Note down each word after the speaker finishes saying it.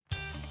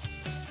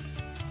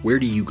Where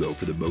do you go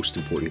for the most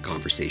important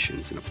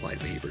conversations in applied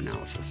behavior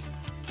analysis?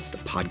 The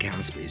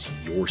podcast is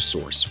your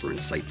source for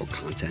insightful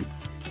content,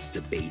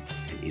 debate,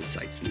 and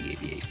insights in the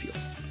ABA field.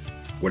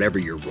 Whatever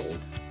your role,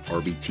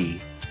 RBT,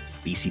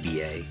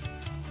 BCBA,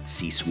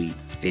 C-suite,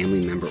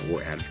 family member,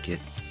 or advocate,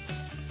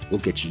 we'll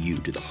get you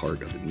to the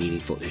heart of the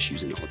meaningful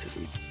issues in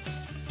autism.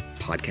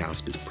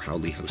 Podcast is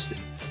proudly hosted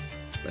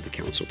by the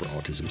Council for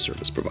Autism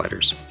Service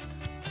Providers.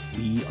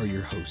 We are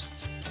your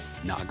hosts,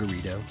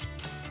 Nagarito,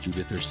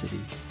 Judith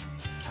Ursity,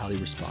 Ali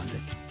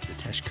Respondic,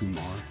 Nitesh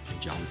Kumar, and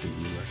Jonathan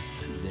Wheeler,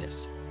 and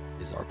this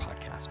is our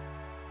podcast.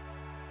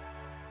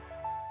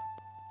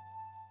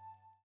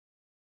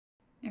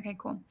 Okay,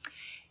 cool.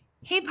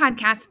 Hey,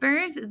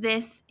 podcasters.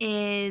 This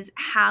is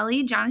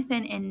Hallie,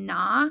 Jonathan, and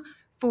Na.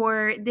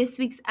 For this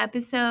week's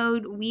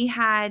episode, we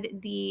had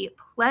the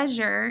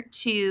pleasure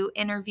to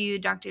interview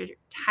Dr.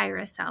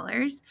 Tyra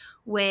Sellers,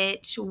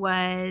 which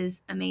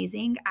was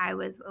amazing. I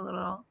was a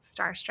little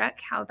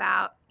starstruck. How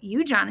about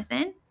you,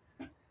 Jonathan?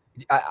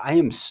 I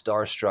am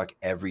starstruck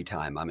every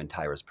time I'm in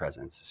Tyra's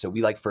presence. So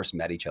we first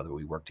met each other.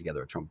 We worked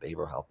together at Trump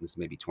Behavioral Health. This is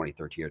maybe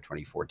 2013 or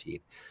 2014.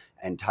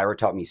 And Tyra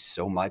taught me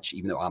so much,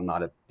 even though I'm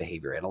not a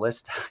behavior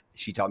analyst.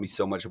 She taught me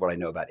so much of what I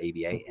know about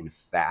ABA. In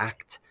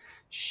fact,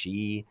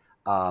 she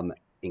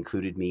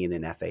included me in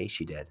an FA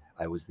she did.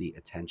 I was the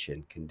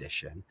attention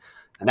condition.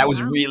 And that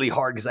was really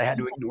hard because I had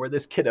to ignore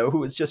this kiddo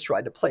who was just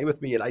trying to play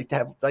with me. And I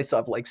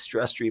still have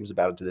stress dreams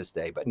about it to this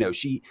day. But no,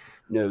 she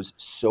knows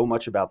so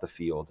much about the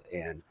field.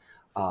 And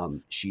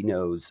she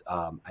knows,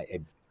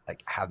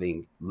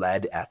 having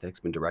led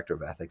ethics, been director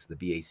of ethics at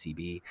the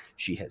BACB,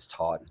 she has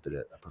taught, has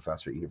been a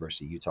professor at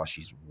University of Utah.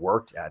 She's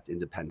worked at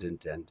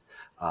independent and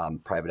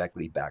private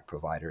equity-backed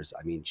providers.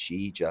 I mean,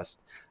 she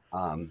just,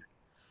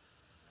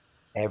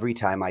 every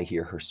time I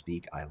hear her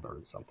speak, I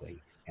learn something.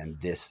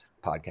 And this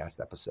podcast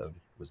episode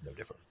was no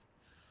different.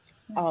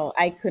 Oh,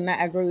 I could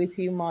not agree with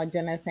you more,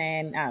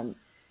 Jonathan.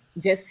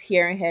 Just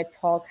hearing her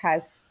talk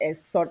has a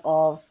sort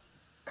of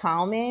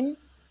calming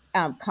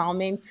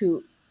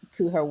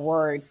to her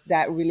words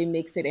that really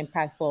makes it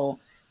impactful.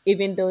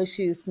 Even though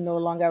she's no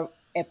longer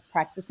a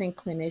practicing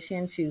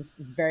clinician, she's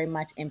very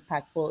much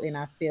impactful in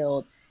our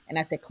field. And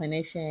as a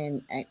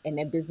clinician and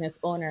a business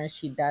owner,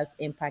 she does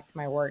impact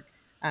my work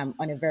on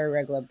a very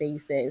regular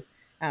basis.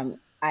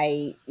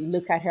 I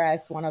look at her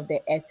as one of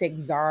the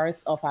ethics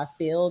czars of our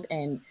field,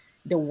 and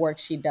the work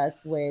she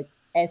does with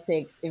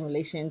ethics in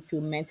relation to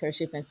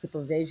mentorship and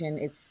supervision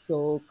is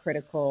so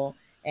critical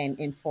and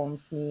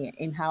informs me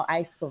in how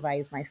I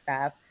supervise my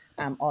staff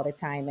all the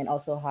time, and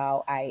also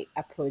how I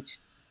approach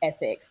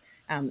ethics.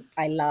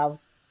 I love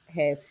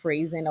her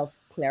phrasing of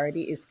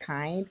clarity is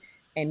kind,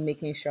 and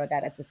making sure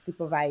that as a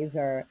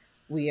supervisor,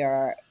 we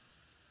are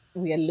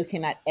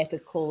looking at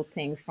ethical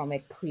things from a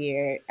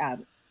clear,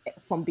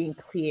 from being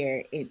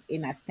clear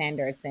in our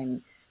standards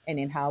and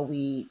in how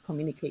we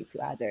communicate to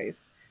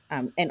others.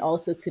 And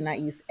also to not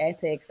use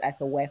ethics as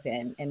a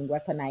weapon and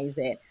weaponize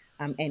it,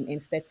 and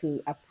instead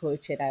to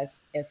approach it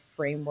as a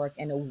framework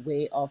and a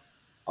way of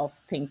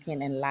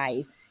thinking and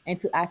life, and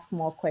to ask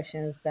more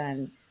questions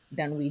than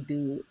we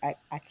do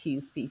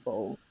accuse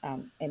people.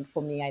 And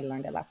for me, I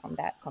learned a lot from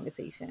that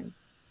conversation.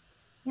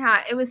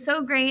 Yeah, it was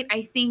so great.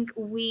 I think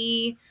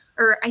we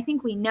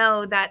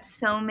know that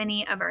so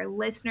many of our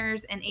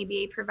listeners and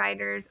ABA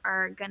providers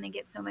are going to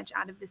get so much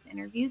out of this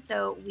interview.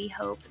 So we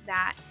hope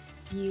that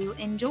you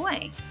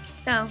enjoy.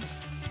 So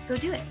go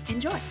do it.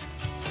 Enjoy.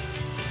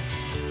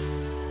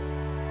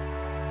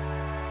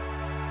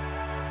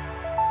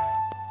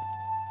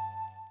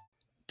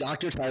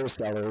 Dr. Tyra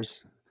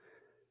Sellers,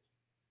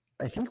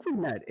 I think we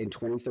met in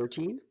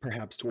 2013,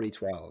 perhaps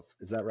 2012.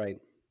 Is that right?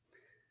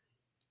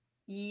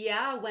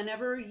 Yeah,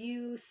 whenever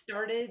you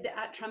started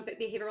at Trumpet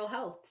Behavioral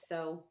Health.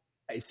 So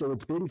it's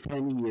been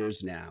 10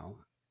 years now.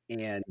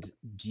 And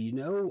do you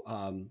know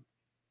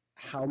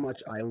how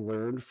much I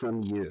learned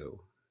from you,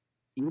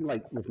 even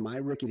with my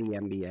rickety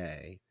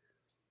MBA,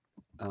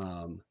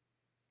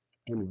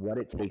 and what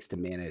it takes to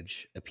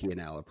manage a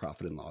P&L, a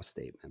profit and loss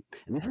statement.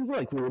 And this is one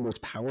of the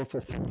most powerful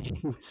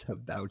things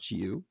about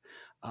you,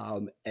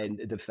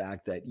 and the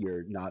fact that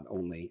you're not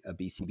only a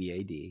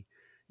BCBA-D,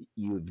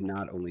 you've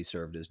not only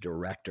served as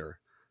director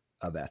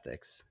of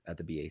ethics at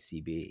the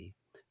BACB,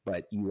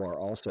 but you are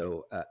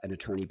also an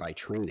attorney by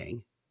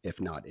training,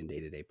 if not in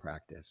day-to-day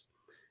practice.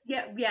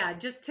 Yeah.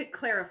 Just to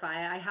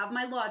clarify, I have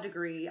my law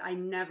degree. I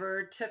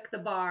never took the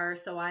bar,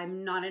 so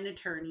I'm not an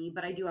attorney,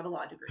 but I do have a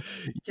law degree.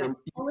 Just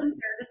full and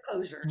fair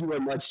disclosure. You are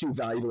much too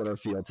valuable in our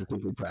field to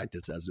simply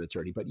practice as an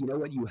attorney. But you know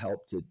what? You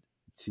helped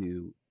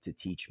to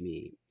teach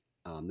me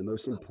the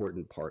most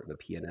important part of a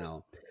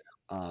P&L,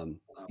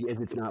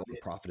 is it's not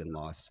like profit and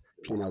loss.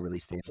 P&L really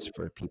stands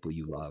for people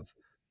you love.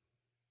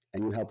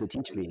 And you helped to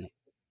teach me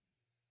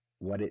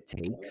what it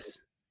takes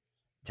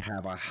to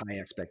have high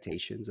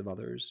expectations of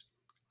others,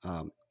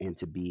 and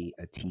to be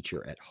a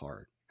teacher at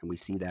heart. And we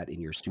see that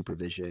in your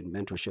supervision,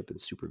 mentorship and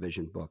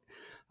supervision book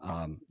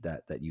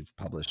that you've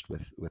published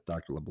with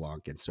Dr.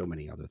 LeBlanc and so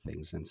many other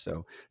things. And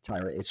so,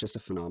 Tyra, it's just a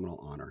phenomenal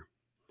honor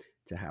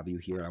to have you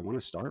here. I want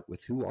to start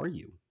with, who are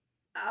you?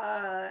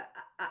 I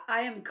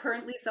am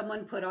currently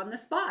someone put on the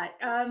spot.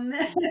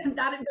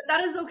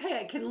 That is okay.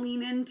 I can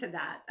lean into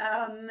that.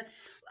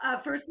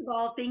 First of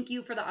all, thank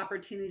you for the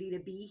opportunity to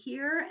be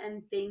here,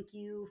 and thank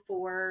you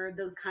for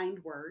those kind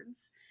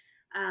words.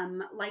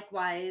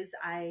 Likewise,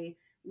 I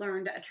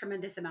learned a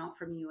tremendous amount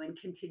from you and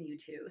continue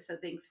to. So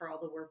thanks for all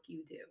the work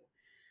you do.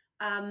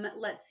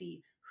 Let's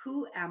see.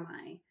 Who am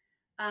I?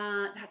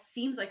 That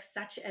seems like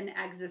such an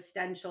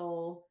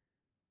existential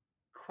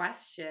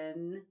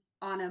question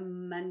on a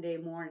Monday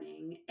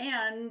morning.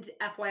 And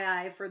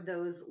FYI, for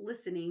those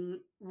listening,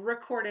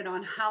 recorded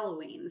on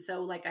Halloween.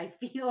 So like I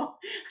feel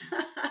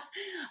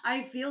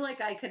I feel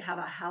like I could have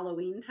a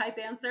Halloween type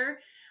answer.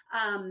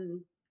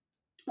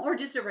 Or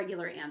just a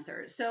regular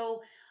answer.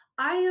 So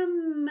I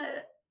am,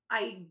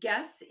 I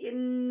guess,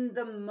 in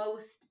the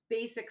most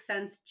basic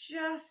sense,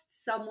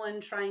 just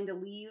someone trying to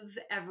leave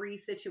every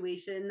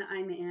situation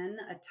I'm in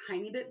a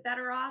tiny bit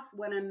better off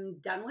when I'm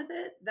done with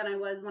it than I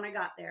was when I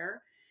got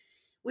there,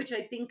 which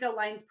I think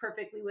aligns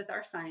perfectly with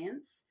our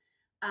science.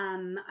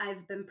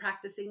 I've been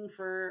practicing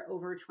for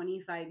over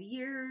 25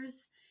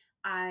 years.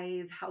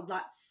 I've held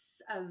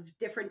lots of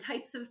different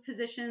types of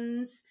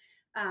positions.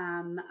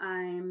 I'm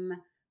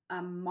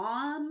a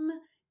mom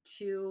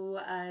to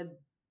a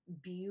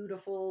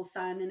beautiful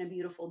son and a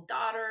beautiful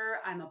daughter.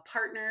 I'm a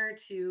partner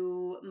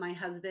to my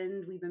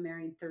husband. We've been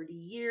married 30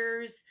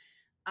 years.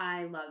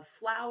 I love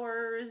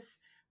flowers.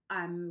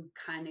 I'm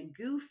kind of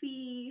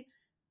goofy.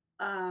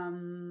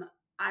 Um,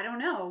 I don't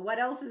know. What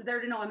else is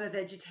there to know? I'm a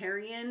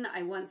vegetarian.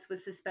 I once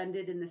was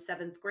suspended in the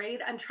 7th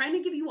grade. I'm trying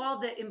to give you all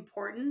the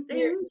important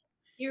You're things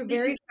you're that you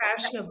very can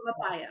fashionable.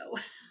 from a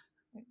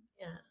bio.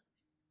 Yeah.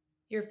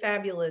 You're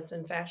fabulous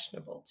and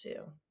fashionable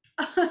too.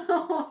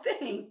 Oh,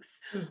 thanks.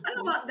 I don't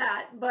know Mhm. about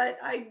that, but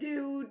I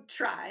do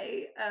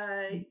try,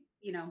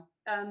 you know,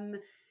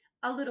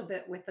 a little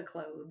bit with the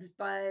clothes.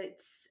 But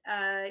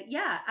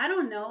yeah, I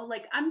don't know.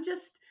 Like I'm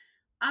just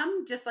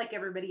like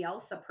everybody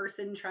else, a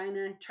person trying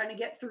to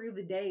get through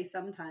the day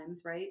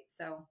sometimes, right?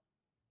 So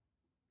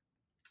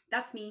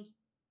that's me.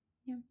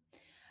 Yeah.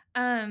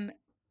 Um,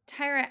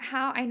 Tyra,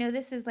 how I know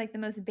this is like the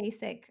most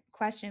basic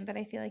question, but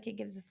I feel like it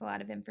gives us a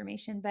lot of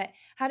information. But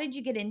how did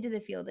you get into the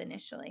field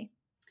initially?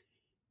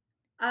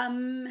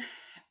 Um,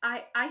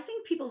 I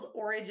think people's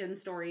origin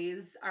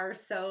stories are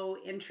so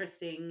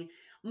interesting.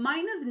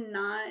 Mine is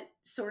not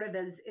sort of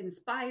as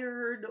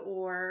inspired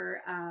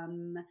or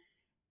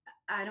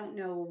I don't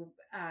know,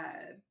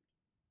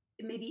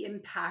 maybe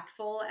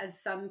impactful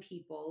as some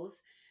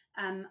people's.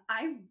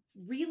 I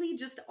really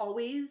just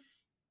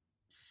always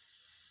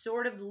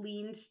sort of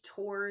leaned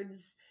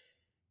towards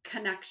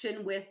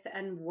connection with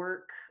and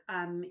work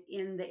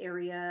in the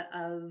area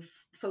of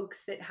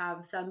folks that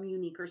have some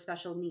unique or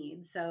special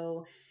needs.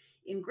 So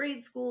in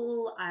grade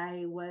school,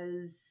 I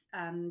was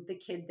the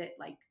kid that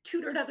like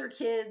tutored other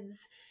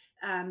kids.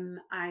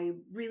 I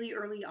really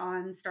early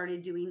on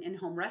started doing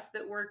in-home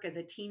respite work as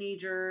a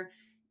teenager,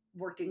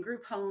 worked in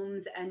group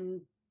homes,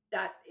 and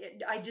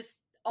I just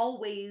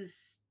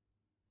always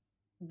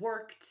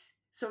worked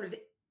sort of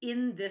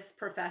in this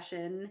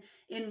profession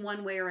in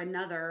one way or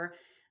another,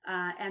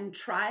 and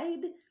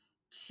tried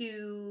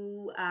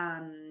to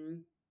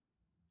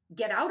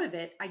get out of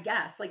it, I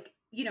guess. Like,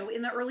 you know,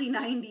 in the early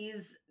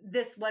 90s,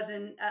 this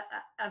wasn't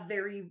a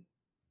very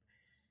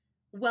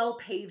well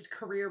paved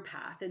career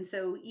path. And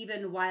so,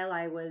 even while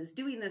I was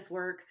doing this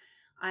work,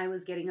 I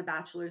was getting a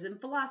bachelor's in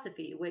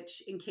philosophy,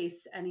 which, in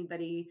case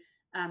anybody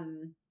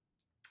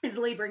is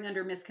laboring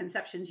under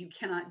misconceptions, you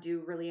cannot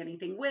do really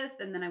anything with.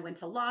 And then I went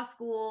to law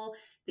school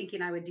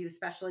thinking I would do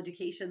special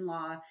education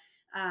law,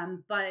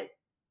 but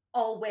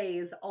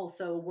always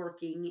also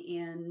working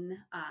in,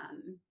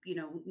 you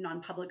know,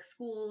 non-public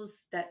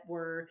schools that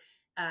were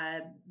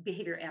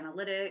behavior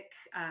analytic,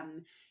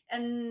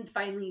 and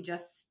finally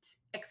just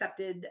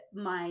accepted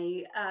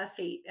my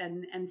fate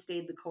and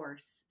stayed the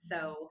course.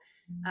 So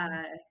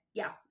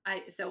yeah,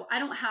 I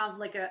don't have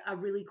like a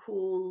really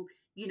cool,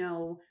 you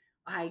know,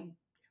 I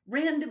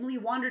randomly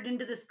wandered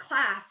into this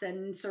class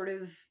and sort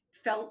of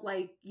felt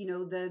like, you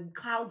know, the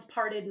clouds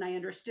parted and I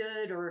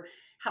understood, or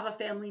have a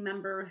family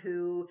member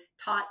who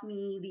taught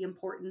me the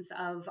importance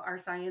of our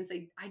science.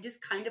 I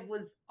just kind of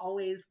was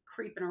always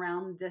creeping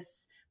around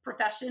this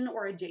profession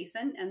or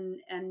adjacent,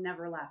 and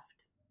never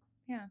left.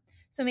 Yeah.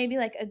 So maybe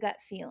like a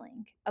gut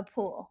feeling, a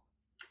pull.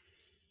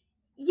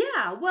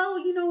 Yeah, well,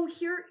 you know,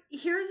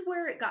 here's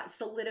where it got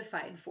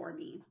solidified for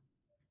me.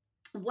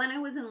 When I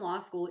was in law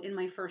school in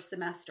my first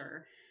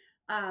semester,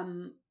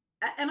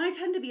 and I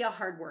tend to be a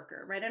hard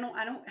worker, right? I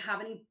don't have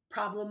any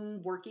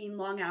problem working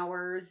long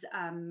hours.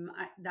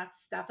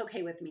 That's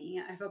okay with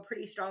me. I have a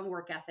pretty strong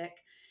work ethic.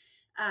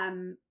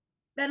 Um,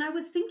 and I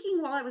was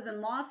thinking while I was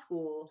in law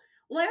school,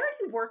 well, I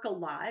already work a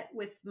lot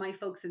with my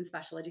folks in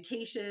special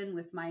education,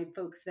 with my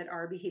folks that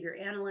are behavior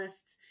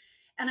analysts,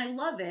 and I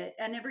love it.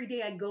 And every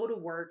day I go to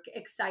work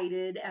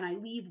excited and I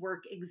leave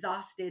work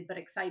exhausted, but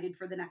excited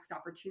for the next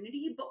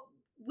opportunity. But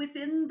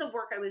within the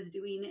work I was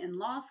doing in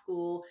law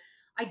school,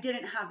 I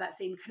didn't have that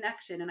same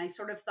connection. And I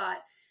sort of thought,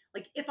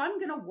 like, if I'm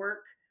going to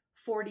work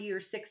 40 or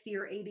 60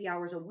 or 80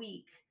 hours a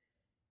week,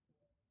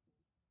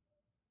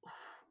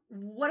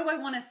 what do I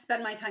want to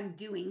spend my time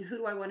doing? Who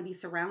do I want to be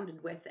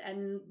surrounded with?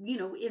 And,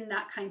 in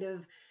that kind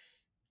of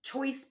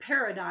choice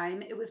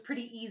paradigm, it was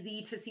pretty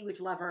easy to see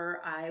which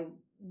lever I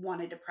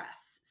wanted to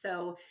press.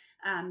 So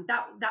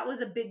that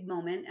was a big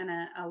moment and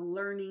a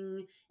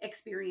learning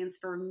experience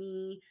for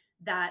me,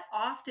 that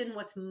often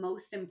what's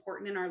most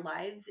important in our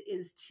lives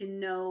is to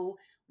know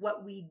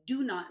what we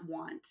do not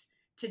want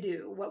to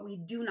do, what we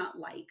do not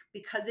like.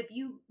 Because if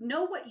you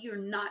know what you're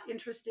not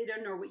interested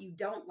in or what you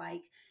don't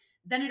like,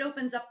 then it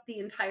opens up the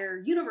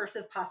entire universe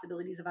of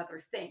possibilities of other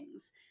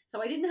things.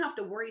 So I didn't have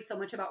to worry so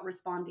much about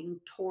responding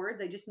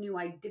towards. I just knew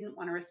I didn't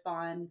want to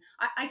respond.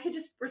 I could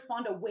just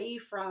respond away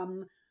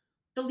from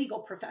the legal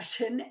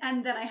profession.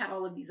 And then I had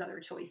all of these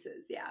other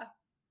choices. Yeah.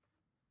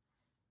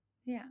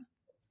 Yeah.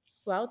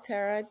 Well,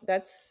 Tara,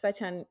 that's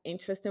such an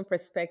interesting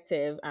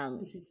perspective.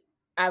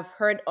 I've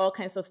heard all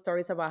kinds of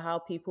stories about how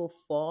people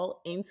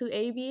fall into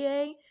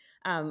ABA.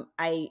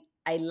 I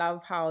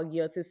love how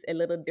yours is a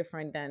little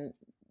different than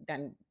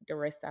the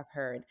rest I've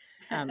heard.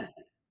 Um,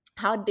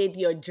 how did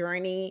your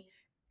journey,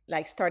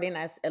 like starting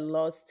as a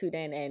law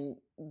student and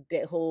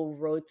the whole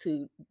road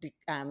to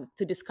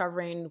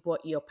discovering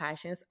what your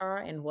passions are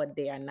and what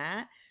they are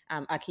not,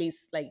 at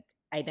least like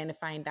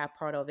identifying that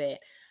part of it,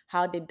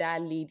 how did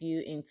that lead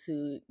you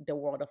into the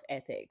world of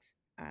ethics?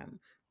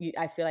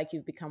 I feel like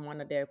you've become one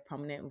of the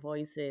prominent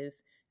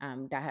voices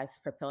that has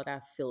propelled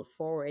our field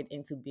forward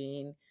into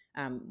being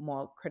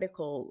more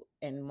critical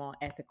and more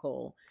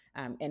ethical,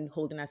 and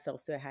holding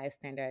ourselves to a higher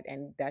standard.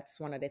 And that's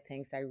one of the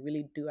things I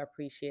really do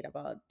appreciate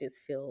about this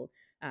field.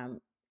 Um,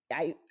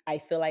 I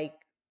feel like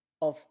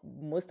of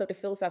most of the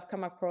fields I've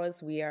come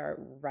across, we are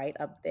right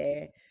up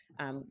there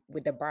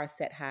with the bar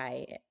set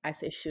high,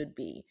 as it should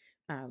be,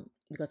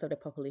 because of the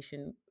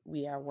population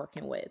we are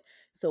working with.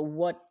 So,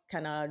 what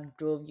kind of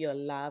drove your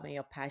love and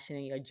your passion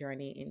and your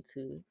journey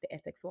into the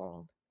ethics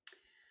world?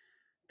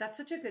 That's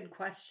such a good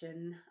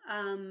question.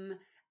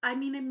 I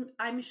mean,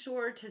 I'm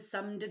sure to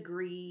some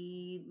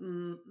degree,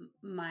 um,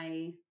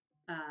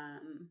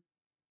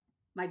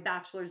 my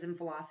bachelor's in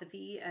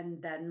philosophy and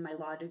then my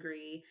law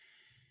degree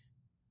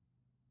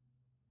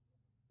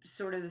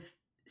sort of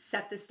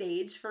set the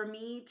stage for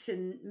me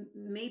to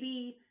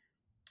maybe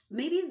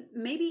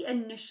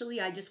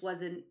initially I just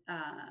wasn't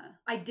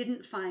I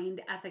didn't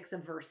find ethics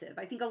aversive.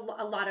 I think a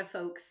lot of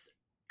folks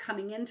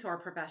coming into our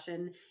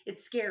profession,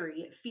 it's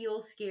scary, it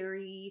feels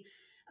scary.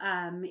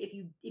 If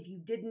you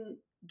didn't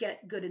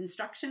get good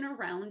instruction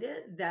around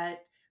it that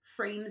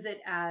frames it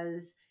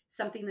as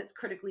something that's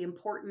critically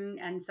important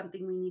and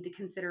something we need to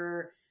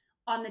consider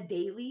on the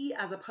daily,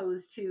 as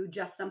opposed to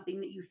just something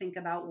that you think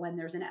about when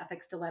there's an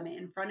ethics dilemma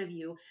in front of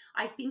you,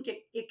 I think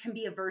it can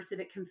be aversive.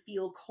 It can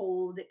feel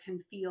cold. It can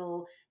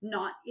feel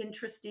not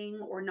interesting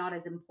or not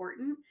as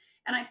important.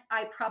 And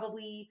I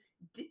probably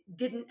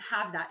didn't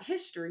have that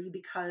history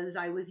because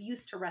I was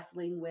used to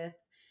wrestling with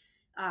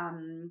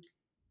um,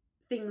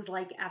 things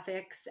like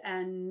ethics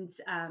and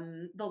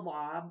the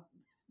law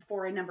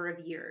for a number of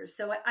years.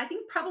 So I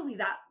think probably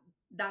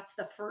that's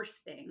the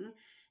first thing.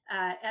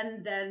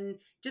 And then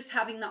just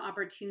having the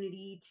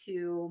opportunity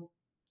to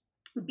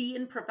be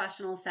in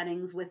professional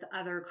settings with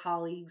other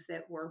colleagues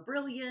that were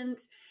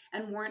brilliant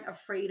and weren't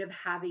afraid of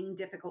having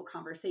difficult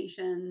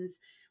conversations,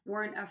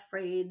 weren't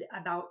afraid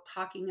about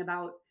talking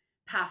about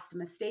past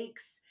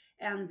mistakes,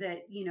 and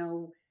that,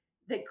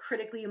 the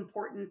critically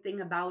important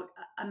thing about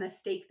a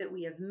mistake that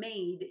we have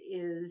made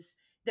is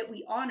that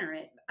we honor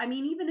it. I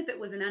mean, even if it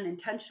was an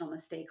unintentional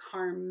mistake,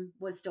 harm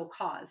was still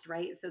caused,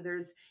 right? So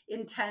there's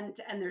intent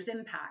and there's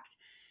impact.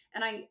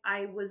 And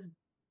I was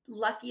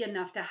lucky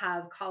enough to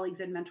have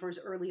colleagues and mentors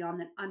early on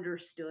that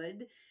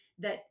understood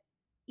that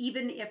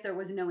even if there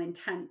was no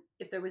intent,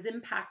 if there was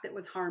impact that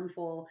was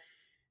harmful,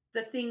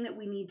 the thing that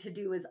we need to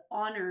do is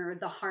honor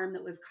the harm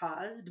that was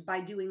caused by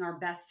doing our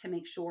best to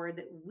make sure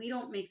that we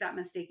don't make that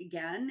mistake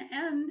again.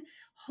 And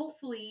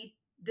hopefully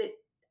that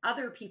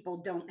other people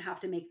don't have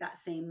to make that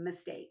same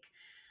mistake.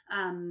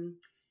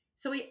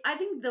 So I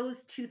think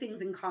those two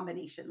things in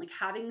combination, like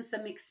having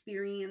some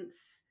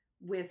experience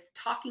with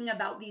talking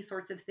about these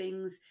sorts of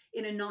things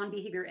in a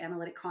non-behavior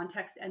analytic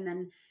context, and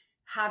then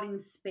having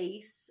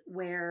space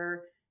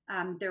where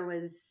there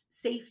was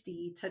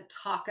safety to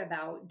talk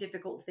about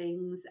difficult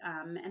things,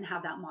 and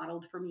have that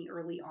modeled for me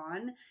early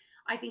on,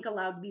 I think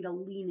allowed me to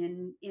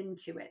lean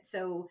into it.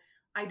 So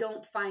I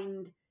don't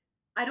find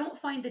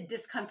the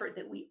discomfort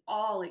that we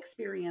all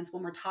experience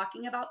when we're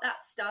talking about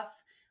that stuff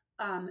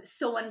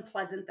so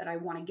unpleasant that I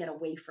want to get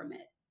away from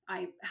it.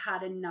 I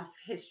had enough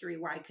history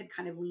where I could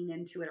kind of lean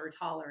into it or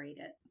tolerate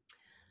it.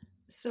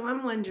 So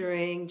I'm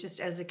wondering, just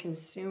as a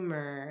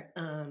consumer,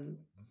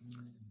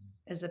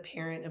 as a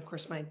parent, of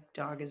course, my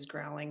dog is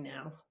growling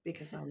now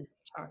because I'm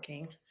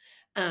talking.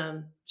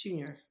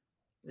 Junior,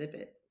 zip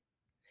it.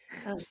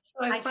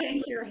 So I I find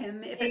can't hear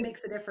him if it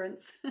makes a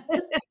difference.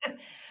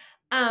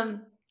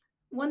 um,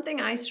 one thing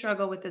I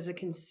struggle with as a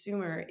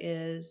consumer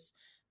is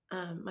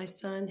my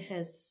son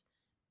has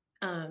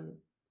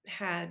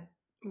had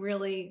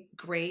really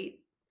great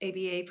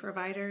ABA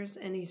providers,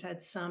 and he's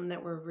had some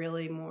that were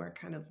really more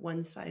kind of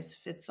one size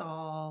fits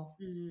all,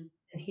 Mm-hmm.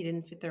 and he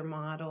didn't fit their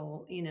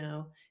model,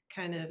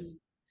 kind of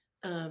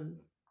Mm-hmm. um,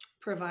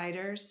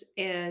 providers.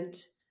 And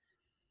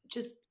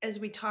just as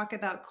we talk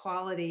about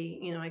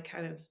quality, I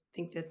kind of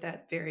think that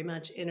that very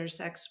much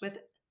intersects with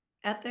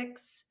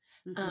ethics.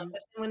 Mm-hmm.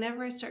 But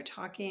whenever I start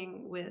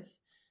talking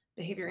with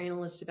behavior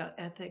analysts about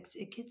ethics,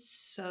 it gets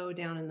so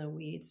down in the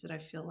weeds that I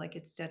feel like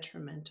it's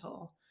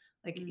detrimental.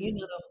 Like,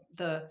 Mm-hmm.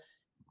 the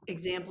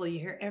example you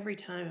hear every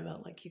time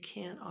about, like, you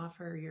can't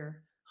offer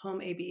your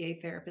home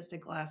ABA therapist a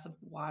glass of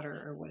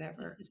water or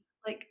whatever.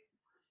 Like,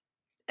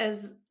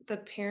 as the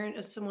parent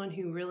of someone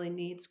who really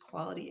needs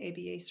quality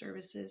ABA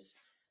services,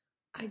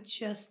 I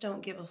just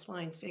don't give a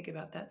flying fig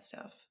about that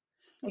stuff.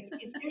 Like,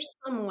 is there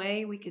some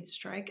way we could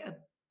strike a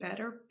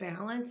better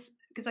balance?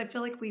 Because I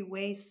feel like we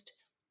waste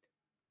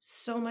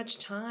so much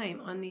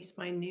time on these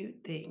minute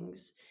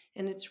things,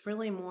 and it's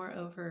really more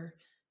over,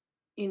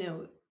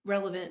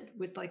 relevant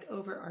with like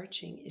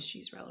overarching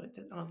issues relevant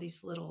than all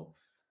these little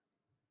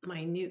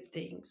minute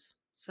things.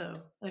 So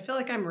I feel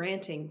like I'm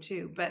ranting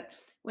too, but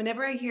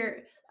whenever I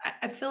hear,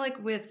 I feel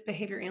like with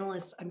behavior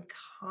analysts, I'm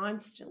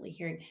constantly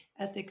hearing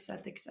ethics,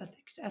 ethics,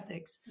 ethics,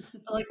 ethics.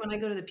 But like when I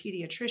go to the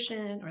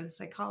pediatrician or the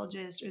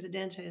psychologist or the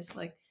dentist,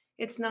 like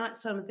it's not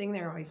something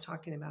they're always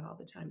talking about all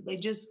the time. They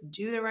just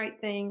do the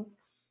right thing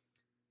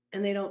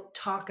and they don't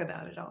talk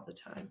about it all the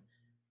time.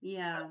 So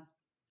Yeah.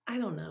 I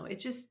don't know.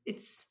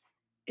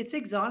 It's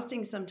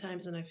exhausting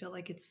sometimes, and I feel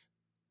like it's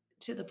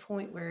to the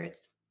point where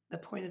it's the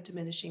point of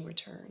diminishing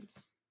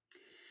returns.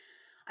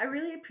 I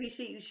really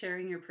appreciate you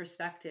sharing your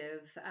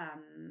perspective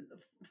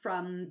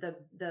from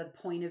the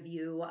point of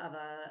view of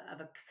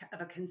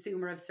a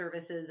consumer of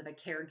services, of a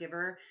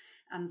caregiver.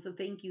 So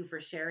thank you for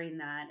sharing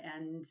that.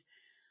 And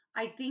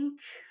I think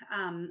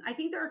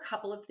there are a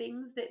couple of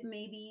things that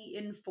maybe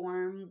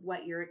inform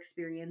what you're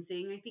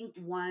experiencing. I think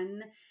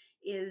one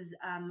is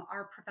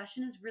our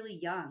profession is really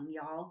young,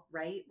 y'all,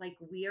 right? Like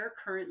we are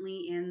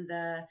currently in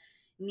the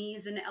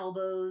knees and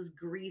elbows,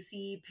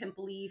 greasy,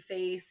 pimply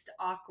faced,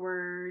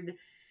 awkward,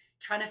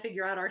 trying to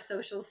figure out our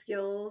social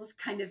skills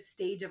kind of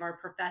stage of our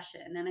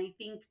profession. And I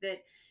think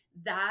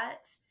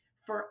that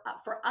for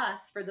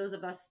us, for those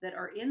of us that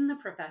are in the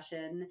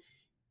profession,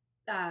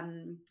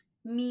 um,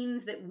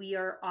 means that we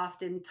are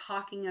often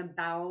talking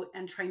about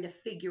and trying to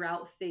figure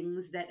out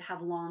things that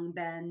have long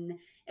been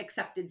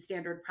accepted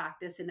standard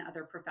practice in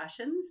other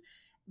professions.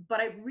 But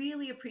I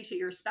really appreciate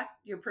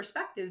your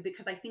perspective,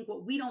 because I think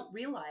what we don't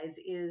realize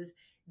is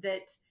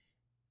that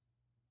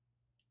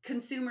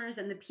consumers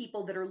and the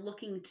people that are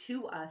looking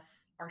to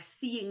us are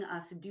seeing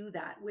us do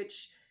that,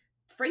 which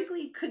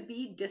frankly could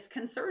be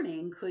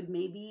disconcerting, could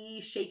maybe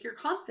shake your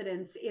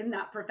confidence in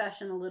that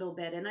profession a little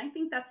bit. And I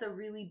think that's a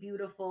really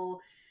beautiful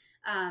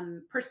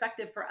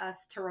perspective for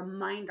us to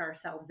remind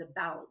ourselves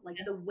about. Like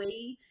Yeah. the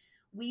way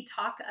we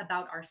talk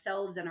about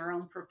ourselves and our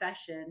own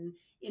profession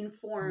Mhm.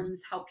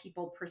 informs how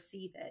people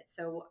perceive it.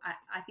 So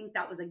I think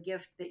that was a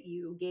gift that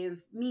you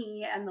gave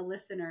me and the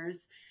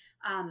listeners.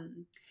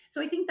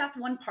 So I think that's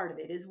one part of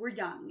it, is we're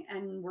young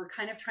and we're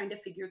kind of trying to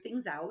figure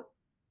things out.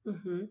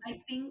 Mhm.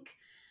 I think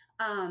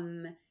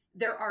um,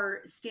 there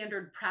are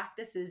standard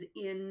practices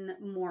in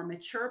more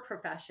mature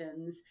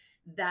professions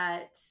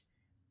that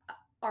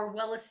are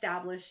well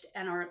established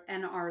and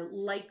are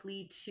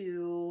likely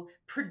to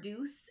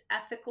produce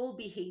ethical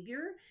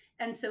behavior,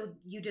 and so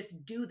you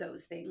just do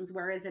those things,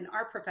 whereas in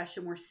our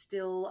profession we're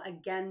still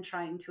again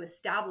trying to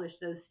establish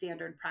those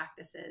standard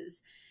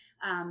practices.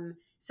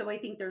 So I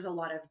think there's a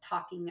lot of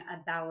talking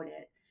about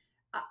it.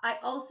 I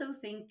also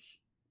think,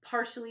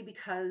 partially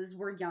because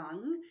we're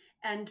young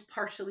and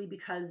partially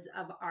because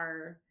of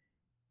our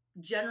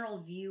general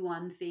view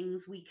on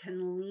things, we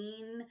can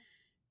lean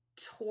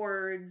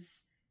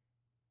towards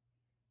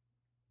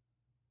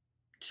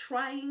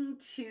trying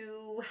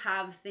to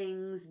have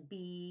things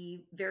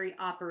be very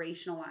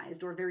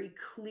operationalized or very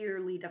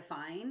clearly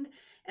defined.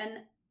 And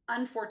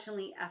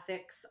unfortunately,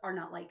 ethics are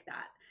not like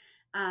that.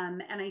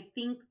 And I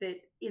think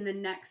that in the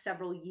next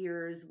several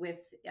years, with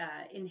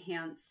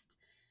enhanced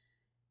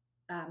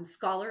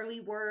scholarly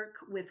work,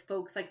 with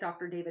folks like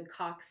Dr. David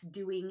Cox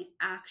doing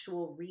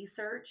actual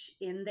research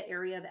in the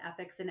area of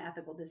ethics and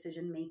ethical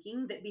decision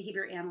making, that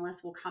behavior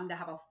analysts will come to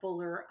have a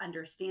fuller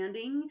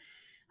understanding,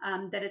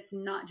 that it's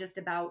not just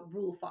about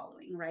rule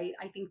following, right?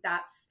 I think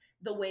that's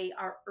the way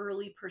our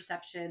early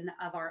perception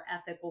of our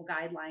ethical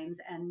guidelines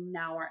and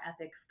now our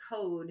ethics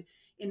code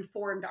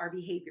informed our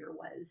behavior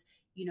was,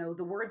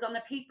 the words on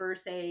the paper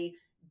say,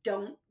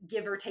 don't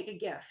give or take a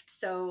gift.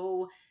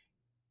 So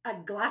a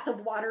glass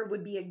of water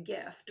would be a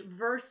gift,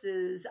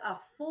 versus a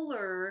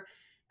fuller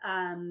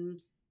um,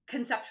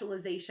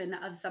 conceptualization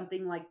of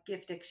something like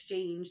gift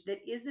exchange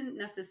that isn't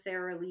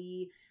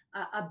necessarily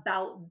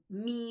about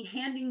me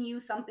handing you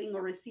something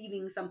or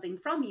receiving something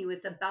from you.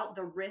 It's about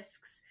the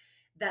risks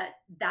that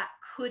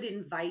could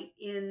invite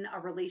in a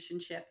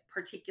relationship,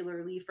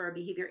 particularly for a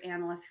behavior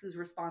analyst who's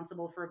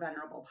responsible for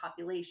vulnerable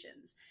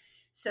populations.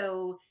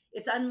 So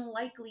it's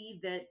unlikely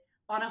that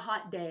on a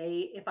hot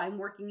day, if I'm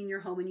working in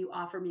your home and you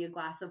offer me a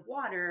glass of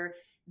water,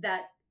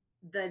 that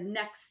the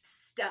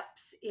next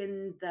steps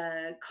in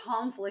the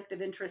conflict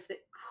of interest that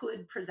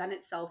could present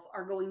itself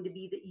are going to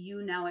be that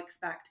you now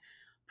expect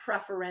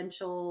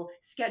preferential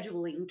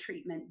scheduling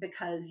treatment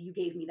because you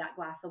gave me that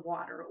glass of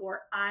water,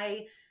 or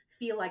I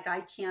feel like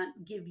I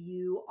can't give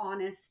you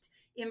honest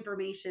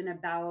information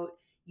about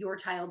your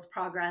child's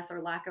progress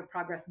or lack of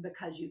progress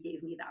because you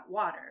gave me that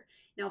water.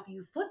 Now, if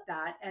you flip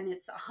that and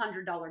it's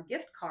 $100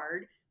 gift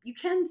card, you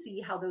can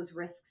see how those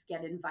risks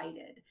get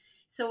invited.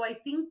 So I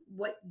think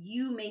what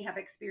you may have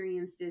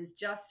experienced is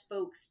just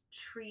folks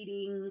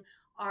treating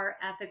our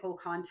ethical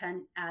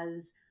content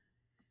as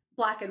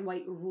black and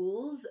white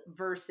rules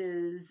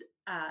versus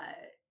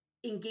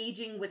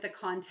engaging with the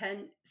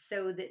content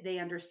so that they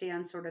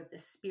understand sort of the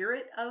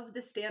spirit of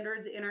the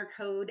standards in our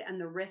code and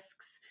the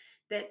risks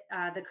that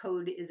the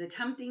code is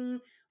attempting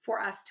for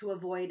us to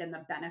avoid and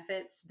the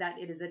benefits that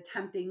it is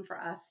attempting for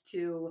us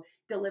to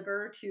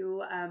deliver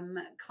to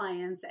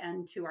clients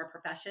and to our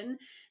profession.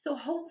 So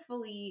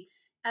hopefully,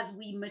 as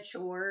we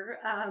mature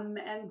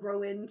and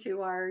grow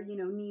into our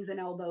knees and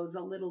elbows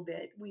a little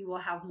bit, we will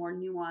have more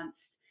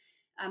nuanced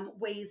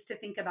ways to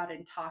think about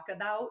and talk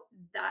about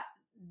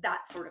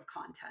that sort of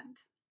content.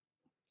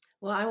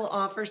 Well, I will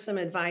offer some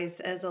advice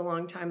as a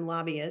longtime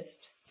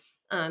lobbyist,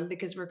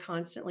 because we're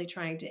constantly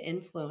trying to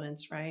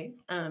influence, right?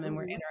 And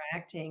we're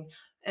interacting,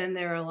 and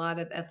there are a lot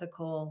of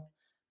ethical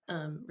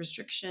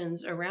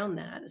restrictions around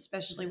that,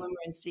 especially when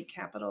we're in state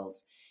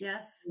capitals.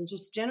 Yes. And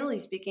just generally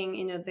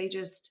speaking,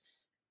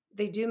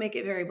 they do make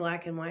it very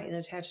black and white and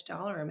attach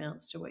dollar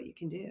amounts to what you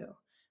can do.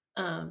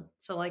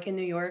 So like in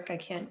New York, I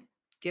can't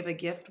give a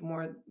gift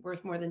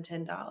worth more than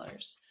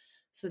 $10.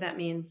 So that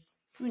means,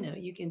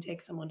 you can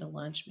take someone to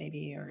lunch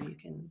maybe, or you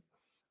can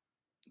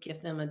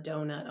give them a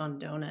donut on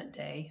donut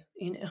day,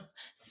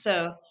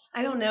 So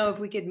I don't know if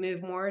we could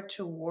move more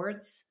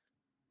towards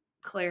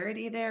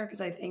clarity there, because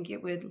I think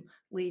it would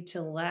lead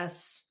to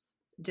less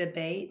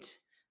debate.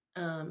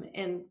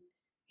 And,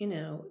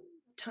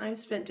 time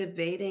spent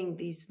debating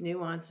these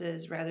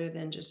nuances rather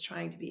than just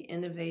trying to be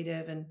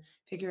innovative and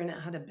figuring out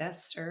how to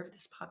best serve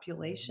this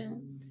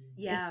population.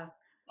 Yeah.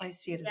 I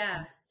see it as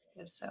Yeah.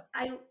 counterproductive. So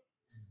I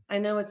I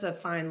know it's a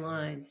fine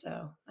line,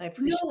 so I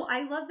appreciate No,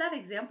 I love that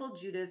example,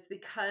 Judith,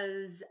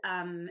 because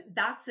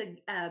that's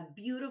a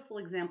beautiful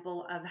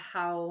example of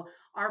how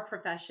our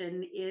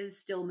profession is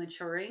still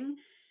maturing.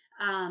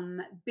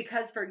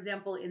 Because, for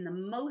example, in the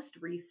most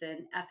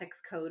recent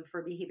ethics code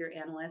for behavior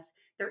analysts,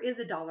 there is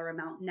a dollar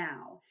amount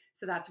now.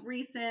 So that's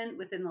recent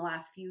within the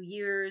last few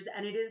years,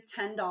 and it is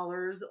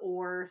 $10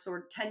 or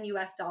sort of 10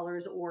 US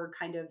dollars or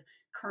kind of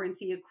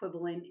currency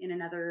equivalent in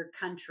another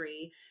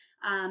country.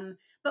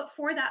 But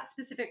for that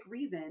specific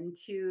reason,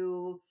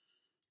 to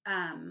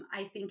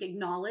I think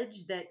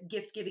acknowledge that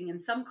gift giving in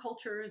some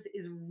cultures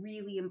is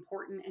really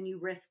important and you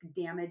risk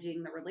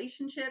damaging the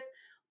relationship.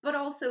 But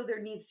also,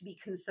 there needs to be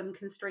some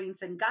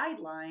constraints and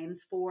guidelines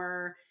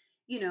for,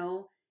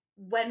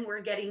 when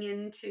we're getting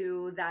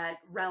into that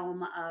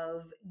realm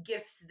of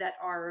gifts that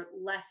are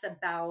less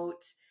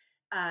about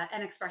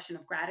an expression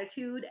of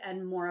gratitude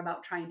and more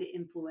about trying to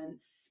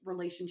influence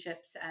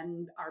relationships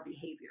and our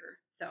behavior.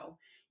 So,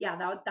 yeah,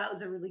 that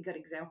was a really good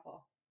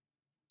example.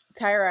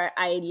 Tyra,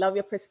 I love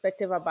your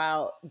perspective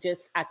about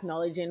just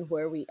acknowledging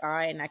where we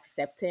are and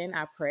accepting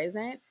our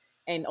present,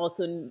 and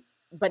also,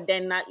 but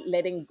then not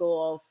letting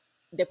go of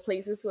the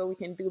places where we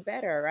can do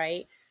better,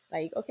 right?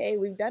 Like, okay,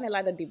 we've done a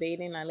lot of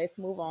debating, and let's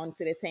move on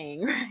to the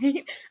thing,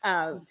 right?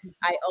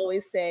 I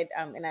always said,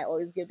 and I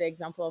always give the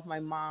example of my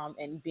mom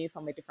and being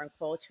from a different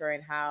culture,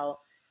 and how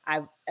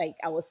I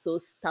was so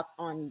stuck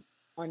on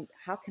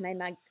how can I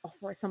not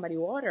offer somebody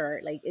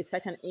water? Like, it's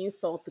such an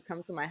insult to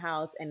come to my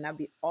house and not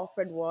be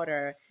offered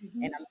water.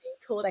 And I'm being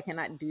told I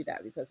cannot do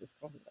that because it's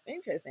conflict of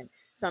interest. And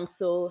so I'm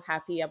so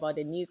happy about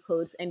the new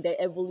codes and the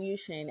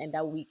evolution, and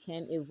that we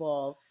can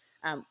evolve.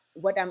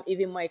 What I'm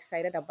even more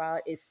excited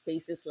about is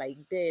spaces like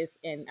this.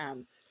 And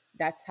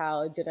that's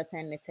how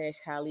Jonathan, Nitesh,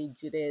 Hallie,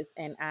 Judith,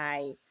 and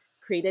I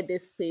created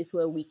this space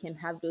where we can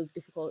have those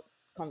difficult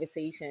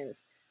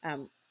conversations.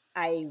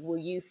 I will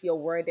use your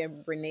word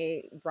and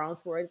Brene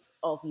Brown's words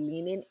of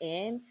leaning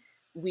in.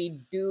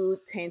 We do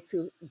tend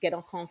to get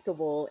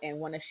uncomfortable and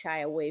want to shy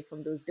away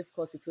from those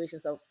difficult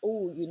situations of,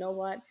 oh, you know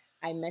what?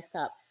 I messed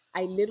up.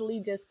 I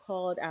literally just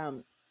called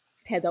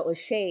Heather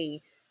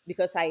O'Shea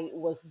because I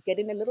was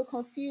getting a little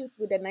confused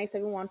with the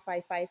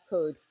 97155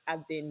 codes.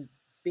 I've been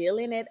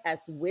billing it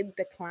as with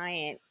the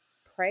client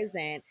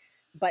present,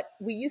 but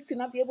we used to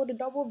not be able to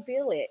double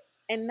bill it.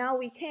 And now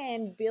we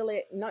can bill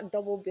it, not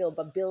double bill,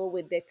 but bill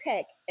with the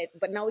tech.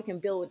 But now we can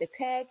bill with the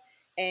tech.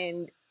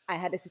 And I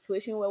had a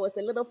situation where it was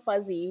a little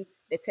fuzzy.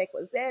 The tech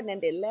was there and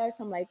then they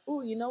left. I'm like,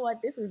 oh, you know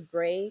what? This is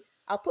great.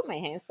 I'll put my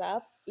hands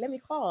up. Let me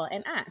call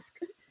and ask.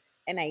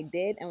 And I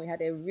did. And we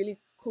had a really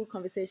cool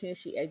conversation.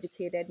 She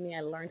educated me.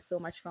 I learned so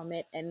much from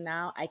it. And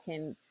now I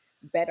can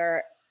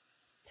better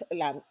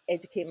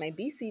educate my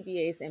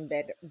BCBAs and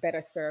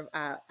better serve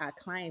our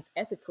clients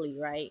ethically,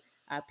 right?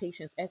 Our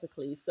patients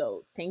ethically.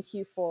 So thank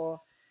you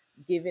for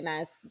giving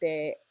us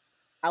the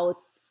I would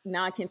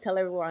now I can tell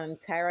everyone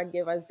Tyra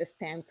gave us this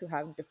time to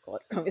have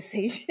difficult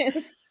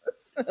conversations.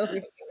 So we're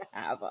gonna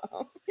have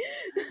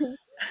them.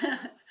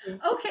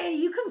 Okay,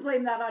 you can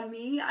blame that on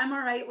me. I'm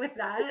all right with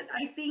that.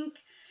 I think,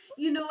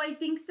 I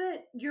think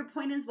that your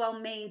point is well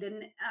made.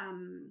 And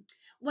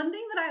one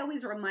thing that I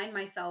always remind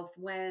myself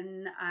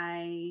when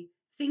I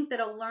think that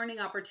a learning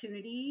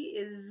opportunity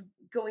is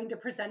going to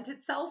present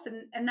itself,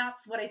 and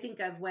that's what I think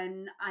of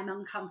when I'm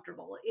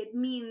uncomfortable. It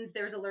means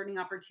there's a learning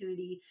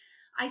opportunity.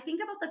 I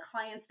think about the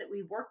clients that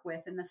we work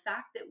with and the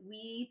fact that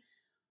we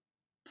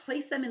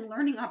place them in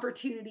learning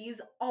opportunities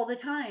all the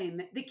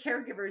time. The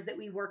caregivers that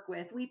we work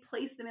with, we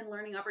place them in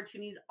learning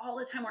opportunities all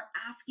the time. We're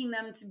asking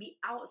them to be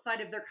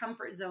outside of their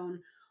comfort zone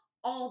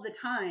all the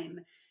time.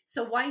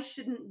 So why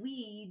shouldn't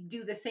we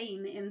do the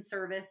same in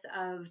service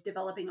of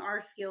developing our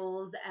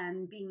skills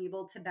and being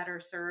able to better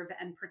serve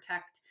and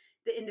protect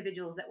the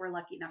individuals that we're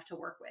lucky enough to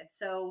work with?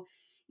 So,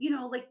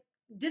 like,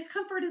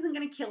 discomfort isn't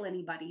going to kill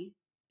anybody.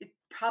 It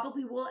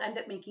probably will end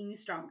up making you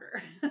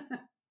stronger.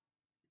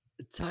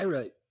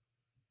 Tyra,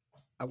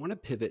 I want to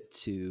pivot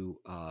to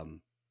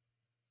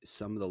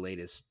some of the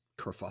latest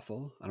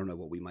kerfuffle. I don't know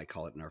what we might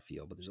call it in our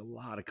field, but there's a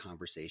lot of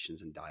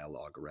conversations and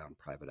dialogue around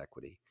private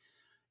equity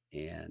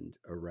and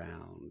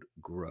around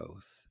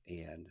growth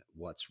and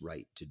what's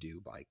right to do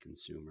by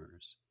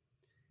consumers.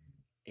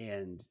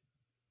 And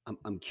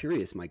I'm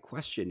curious, my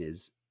question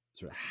is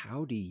sort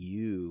of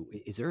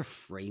is there a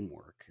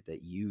framework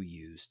that you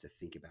use to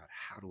think about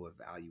how to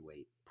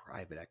evaluate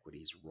private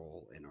equity's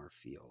role in our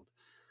field?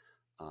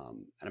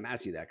 And I'm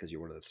asking you that because you're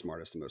one of the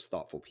smartest and most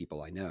thoughtful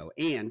people I know,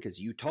 and because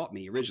you taught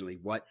me originally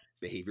what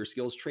behavior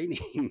skills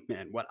training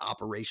meant, what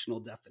operational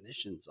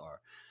definitions are,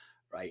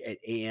 right,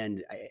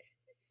 and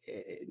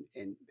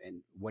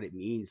what it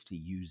means to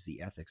use the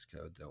ethics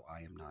code. Though I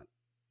am not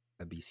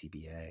a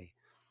BCBA,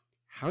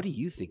 how do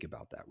you think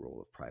about that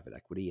role of private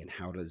equity, and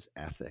how does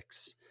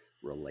ethics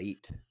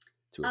relate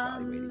to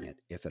evaluating um, it,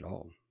 if at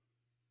all?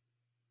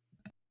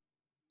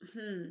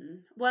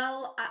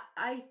 Well,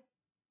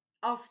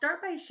 I'll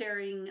start by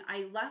sharing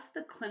I left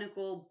the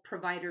clinical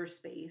provider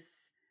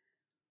space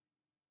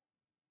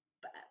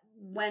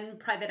when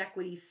private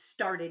equity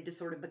started to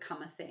sort of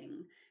become a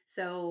thing.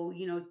 So,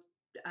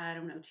 I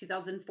don't know,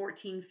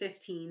 2014,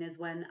 15 is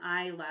when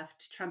I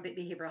left Trumpet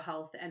Behavioral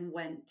Health and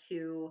went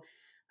to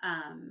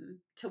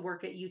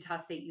work at Utah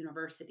State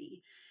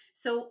University.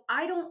 So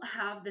I don't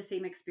have the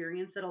same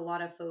experience that a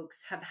lot of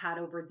folks have had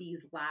over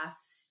these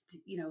last,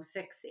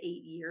 6, 8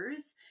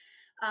 years.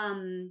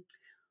 Um,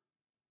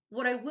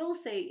 what I will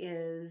say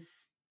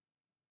is,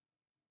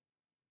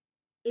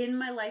 in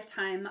my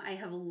lifetime, I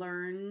have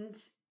learned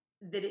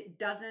that it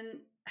doesn't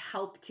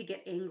help to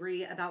get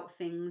angry about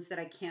things that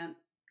I can't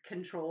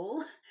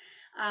control.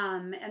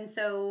 And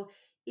so,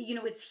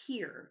 it's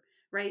here,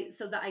 right?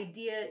 So the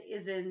idea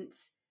isn't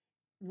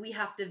we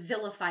have to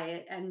vilify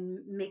it and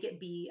make it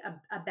be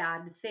a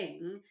bad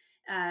thing.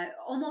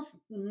 Almost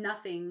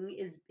nothing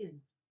is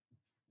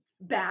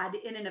bad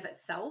in and of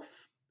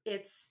itself.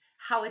 It's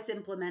how it's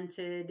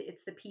implemented.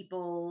 It's the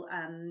people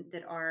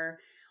that are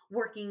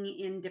working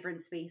in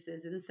different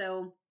spaces. And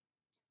so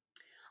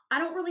I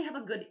don't really have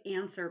a good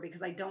answer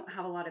because I don't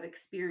have a lot of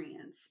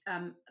experience,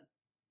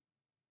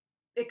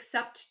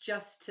 except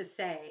just to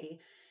say,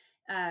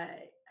 uh,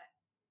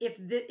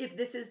 if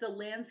this is the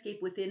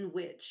landscape within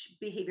which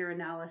behavior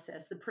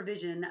analysis, the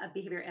provision of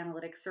behavior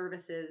analytic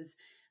services,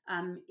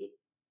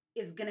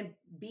 is going to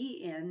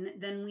be in,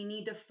 then we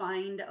need to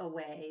find a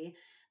way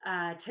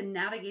to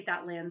navigate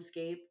that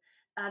landscape.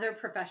 Other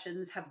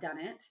professions have done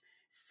it,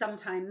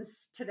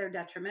 sometimes to their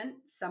detriment,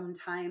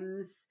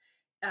 sometimes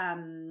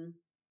um,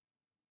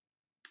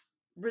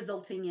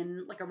 resulting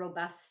in like a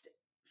robust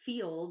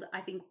field.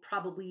 I think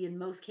probably in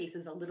most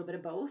cases a little bit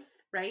of both,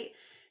 right?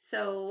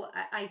 So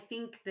I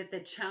think that the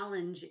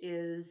challenge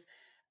is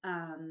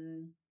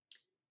um,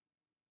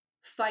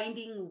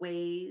 finding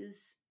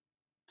ways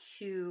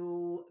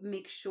to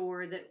make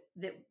sure that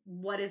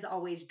what is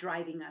always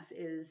driving us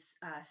is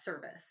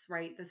service,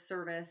 right? The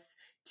service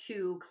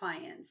to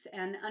clients,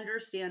 and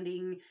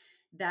understanding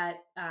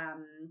that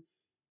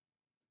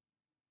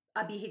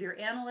a behavior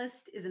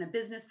analyst isn't a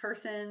business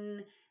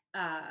person.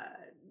 Uh,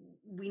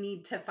 we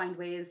need to find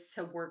ways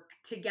to work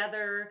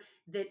together,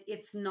 that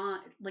it's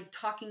not like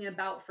talking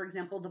about, for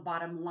example, the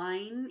bottom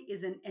line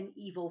isn't an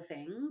evil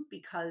thing,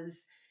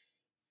 because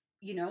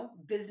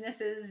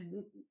businesses,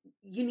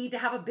 you need to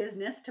have a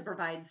business to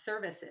provide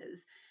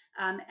services.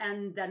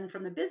 And then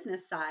from the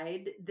business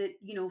side, that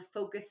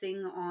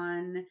focusing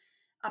on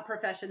a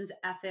profession's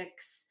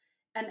ethics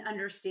and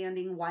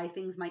understanding why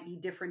things might be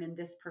different in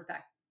this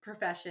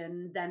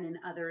profession than in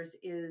others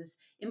is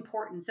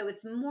important. So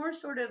it's more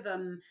sort of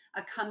a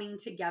coming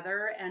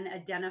together and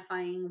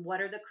identifying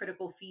what are the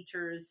critical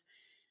features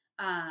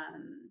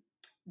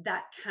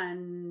that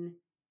can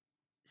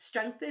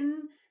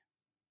strengthen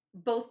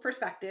both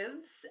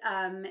perspectives,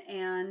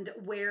 and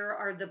where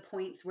are the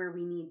points where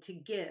we need to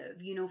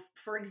give.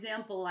 For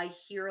example, I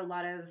hear a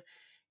lot of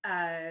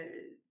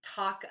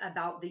talk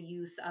about the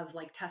use of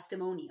like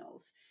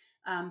testimonials.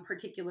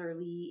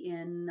 particularly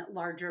in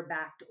larger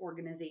backed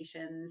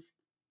organizations.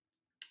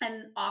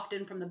 And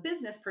often from the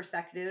business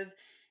perspective,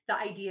 the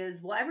idea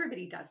is, well,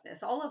 everybody does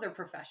this. All other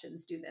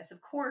professions do this.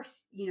 Of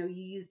course, you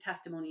use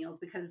testimonials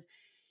because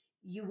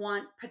you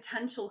want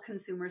potential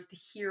consumers to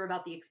hear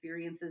about the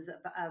experiences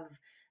of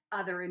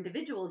other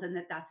individuals, and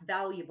that's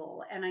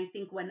valuable. And I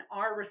think when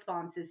our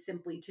response is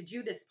simply, to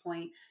Judith's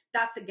point,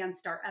 that's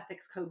against our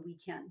ethics code, we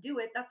can't do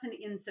it, that's an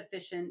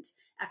insufficient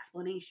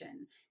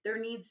explanation. There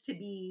needs to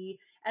be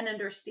an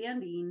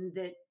understanding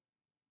that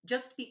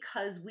just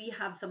because we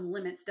have some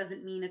limits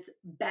doesn't mean it's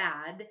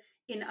bad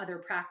in other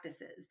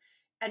practices.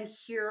 And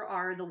here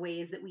are the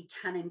ways that we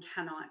can and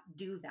cannot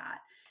do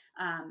that.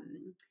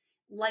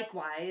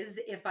 Likewise,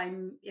 if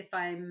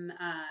I'm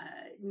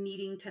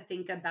needing to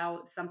think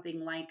about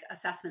something like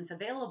assessments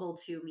available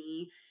to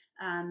me,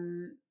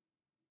 and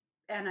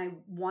I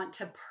want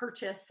to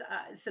purchase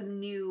some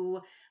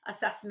new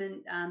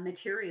assessment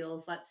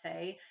materials, let's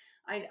say,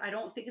 I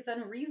don't think it's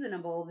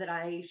unreasonable that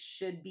I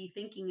should be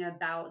thinking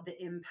about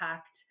the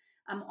impact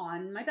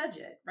on my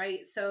budget,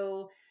 right?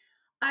 So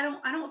I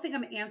don't think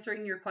I'm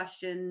answering your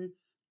question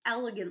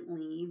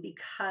elegantly,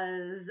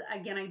 because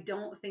again, I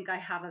don't think I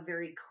have a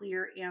very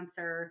clear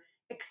answer,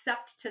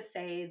 except to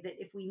say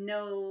that if we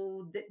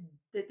know that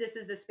this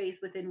is the space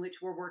within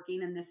which we're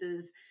working, and this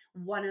is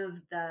one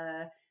of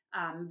the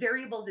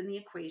variables in the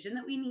equation,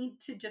 that we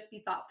need to just be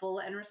thoughtful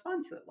and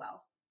respond to it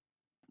well.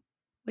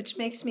 Which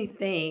makes me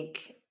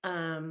think,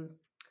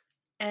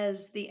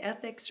 as the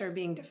ethics are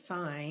being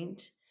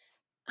defined,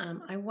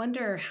 I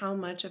wonder how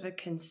much of a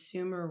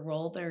consumer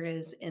role there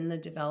is in the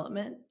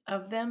development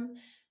of them.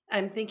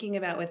 I'm thinking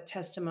about with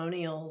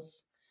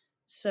testimonials.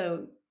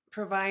 So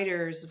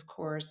providers, of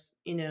course,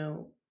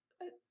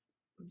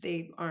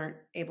 they aren't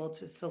able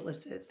to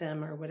solicit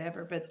them or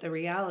whatever, but the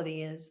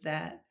reality is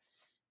that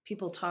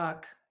people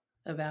talk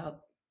about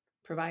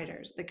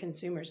providers, the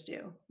consumers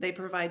do. They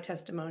provide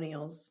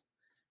testimonials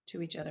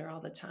to each other all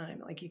the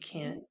time. Like, you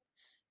can't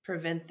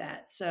prevent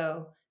that.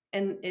 So,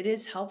 and it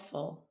is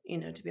helpful,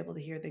 to be able to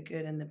hear the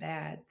good and the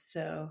bad.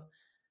 So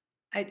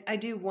I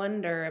do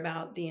wonder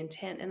about the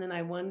intent. And then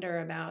I wonder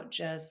about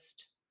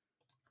just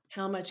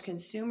how much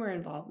consumer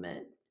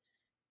involvement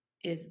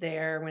is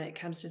there when it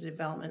comes to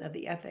development of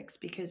the ethics,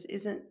 because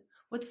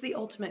what's the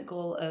ultimate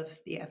goal of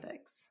the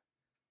ethics?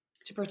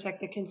 To protect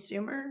the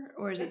consumer,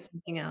 or is it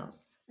something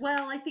else?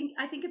 Well, I think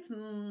it's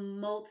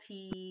multi-pronged,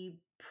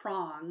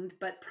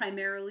 but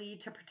primarily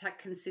to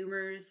protect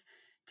consumers,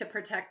 to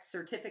protect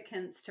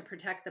certificants, to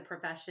protect the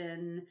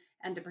profession,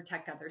 and to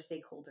protect other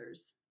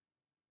stakeholders.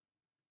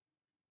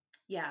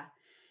 Yeah.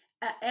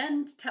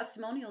 And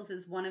testimonials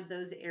is one of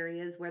those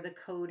areas where the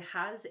code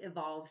has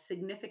evolved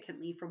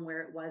significantly from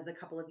where it was a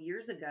couple of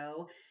years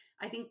ago.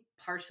 I think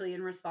partially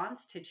in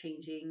response to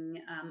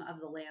changing of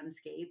the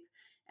landscape,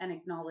 and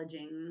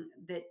acknowledging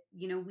that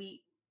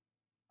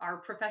our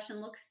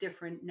profession looks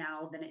different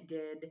now than it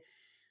did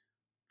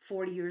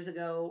 40 years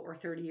ago, or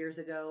 30 years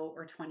ago,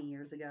 or 20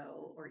 years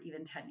ago, or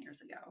even 10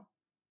 years ago.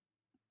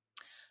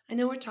 I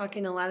know we're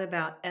talking a lot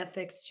about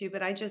ethics too,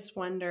 but I just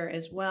wonder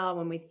as well,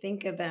 when we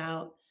think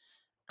about,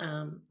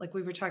 like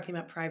we were talking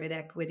about private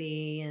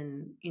equity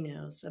and,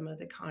 some of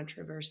the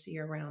controversy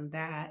around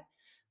that.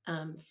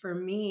 For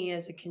me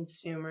as a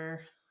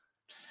consumer,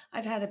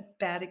 I've had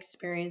bad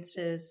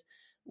experiences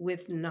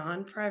with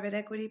non-private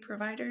equity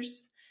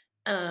providers.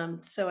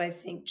 So I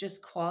think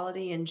just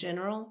quality in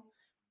general,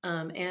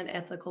 and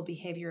ethical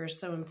behavior are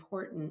so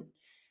important.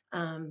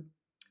 Um,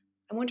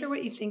 I wonder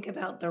what you think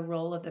about the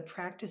role of the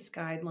practice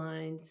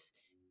guidelines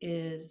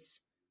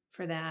is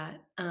for that.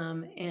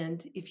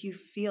 And if you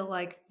feel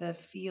like the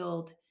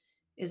field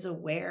is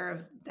aware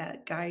of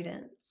that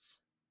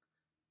guidance.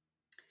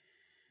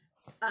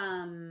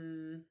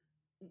 And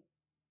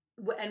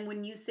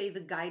when you say the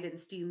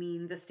guidance, do you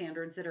mean the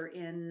standards that are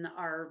in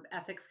our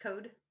ethics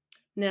code?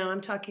 No,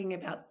 I'm talking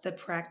about the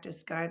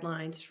practice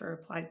guidelines for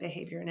applied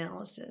behavior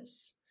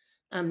analysis,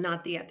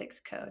 not the ethics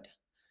code.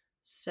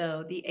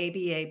 So the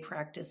ABA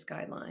practice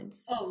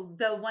guidelines. Oh,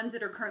 the ones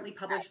that are currently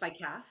published by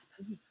CASP?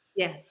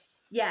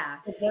 Yes. Yeah.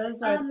 So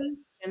those are the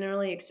Um,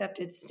 generally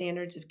accepted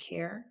standards of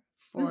care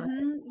for.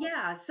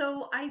 yeah.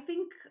 So I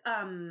think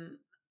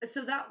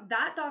so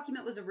that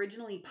document was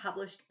originally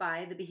published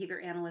by the Behavior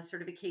Analyst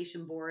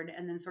Certification Board,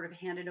 and then sort of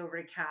handed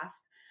over to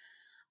CASP.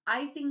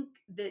 I think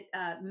that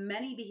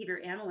many behavior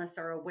analysts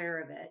are aware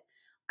of it.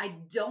 I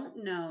don't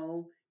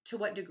know to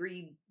what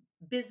degree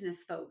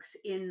business folks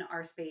in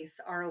our space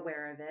are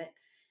aware of it.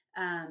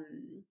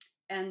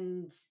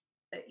 And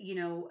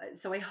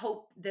so I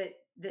hope that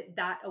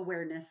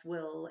awareness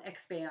will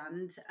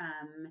expand.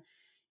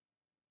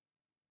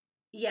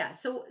 Yeah,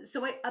 so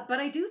but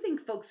I do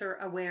think folks are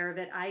aware of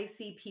it. I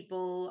see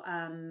people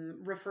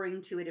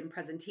referring to it in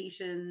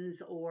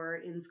presentations or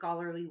in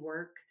scholarly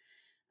work,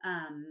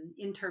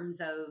 in terms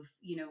of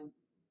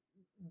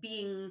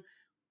being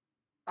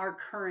our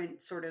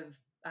current sort of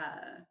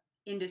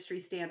industry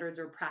standards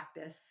or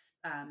practice.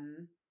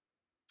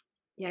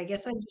 Yeah, I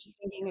guess I'm just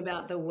thinking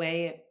about the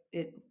way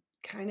it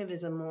kind of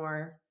is a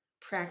more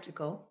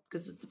practical,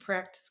 because it's the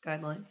practice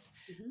guidelines,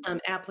 Mhm.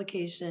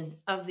 application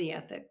of the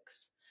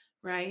ethics,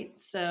 right?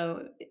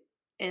 So,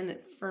 and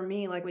for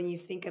me, like when you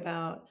think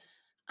about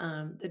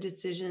the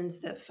decisions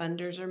that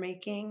funders are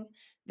making,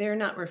 they're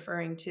not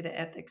referring to the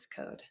ethics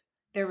code.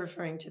 They're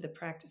referring to the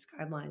practice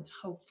guidelines,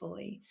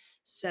 hopefully.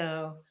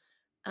 So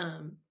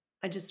um,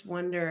 I just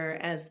wonder,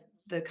 as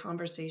the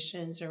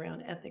conversations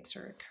around ethics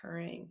are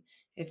occurring,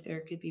 if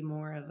there could be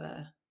more of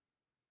a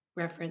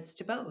reference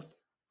to both,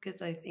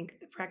 because I think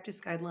the practice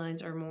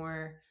guidelines are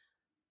more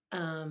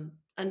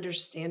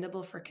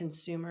understandable for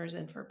consumers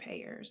and for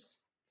payers.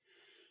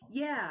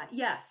 Yeah,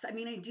 yes. I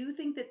mean, I do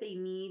think that they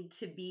need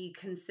to be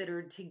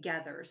considered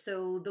together.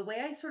 So the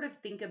way I sort of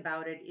think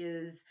about it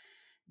is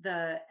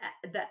the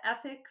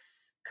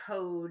ethics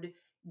code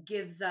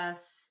gives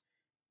us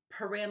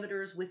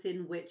parameters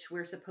within which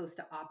we're supposed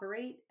to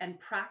operate, and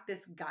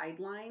practice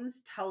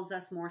guidelines tells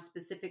us more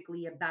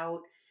specifically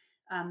about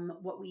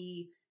what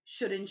we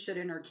should and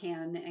shouldn't or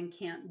can and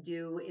can't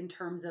do in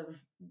terms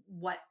of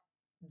what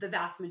the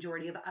vast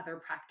majority of other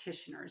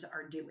practitioners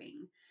are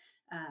doing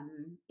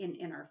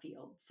in our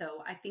field.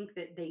 So I think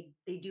that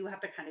they do have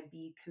to kind of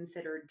be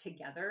considered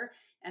together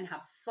and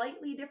have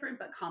slightly different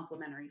but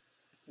complementary.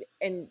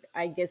 And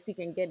I guess you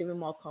can get even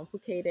more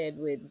complicated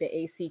with the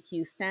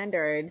ACQ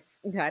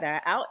standards that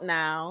are out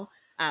now.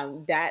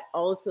 That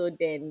also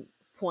then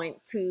point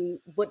to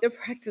both the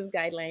practice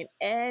guideline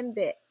and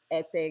the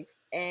ethics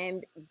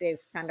and the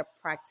standard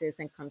practice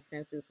and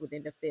consensus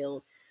within the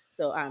field.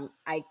 So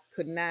I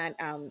could not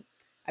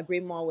agree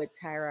more with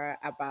Tyra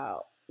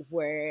about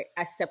where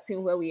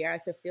accepting where we are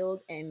as a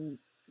field and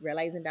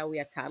realizing that we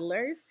are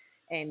toddlers,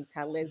 and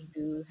toddlers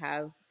do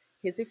have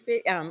his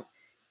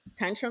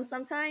tantrum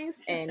sometimes,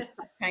 and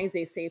sometimes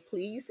they say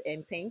please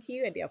and thank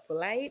you and they're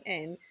polite,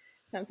 and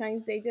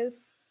sometimes they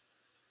just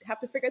have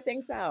to figure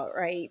things out,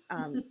 right?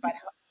 But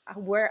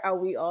where are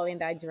we all in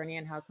that journey,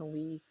 and how can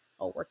we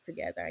all work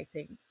together? I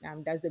think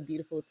that's the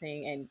beautiful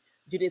thing. And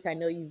Judith, I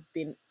know you've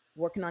been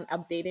working on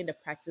updating the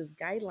practice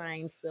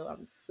guidelines, so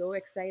I'm so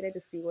excited to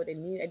see what the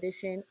new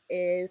edition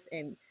is,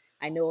 and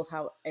I know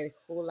how a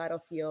whole lot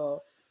of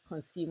your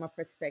consumer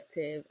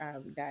perspective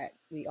that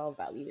we all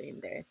value in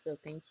there. So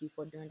thank you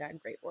for doing that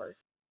great work.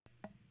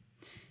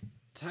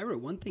 Tyra,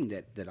 one thing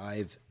that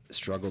I've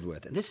struggled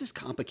with, and this is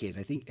complicated.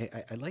 I think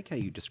I like how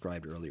you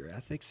described earlier.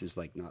 Ethics is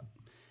like not.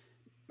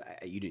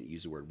 You didn't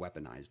use the word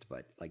weaponized,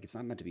 but like it's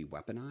not meant to be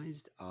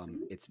weaponized.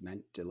 It's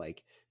meant to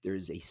like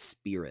there's a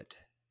spirit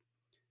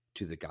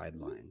to the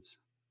guidelines,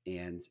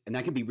 and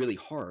that can be really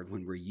hard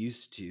when we're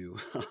used to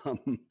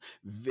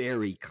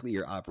very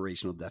clear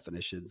operational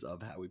definitions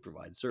of how we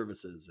provide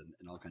services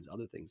and all kinds of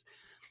other things.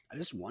 I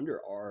just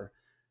wonder, are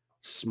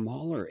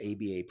smaller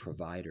ABA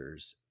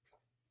providers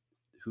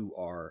who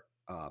are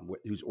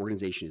whose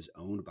organization is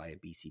owned by a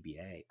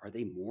BCBA, are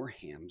they more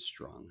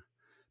hamstrung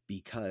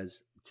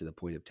because to the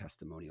point of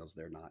testimonials,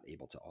 they're not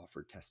able to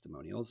offer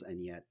testimonials,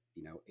 and yet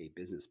a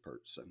business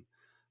person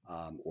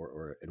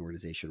or an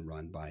organization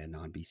run by a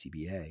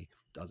non-BCBA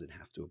doesn't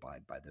have to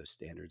abide by those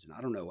standards. And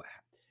I don't know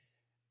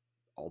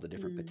all the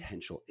different Mm,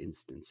 potential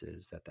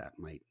instances that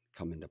might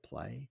come into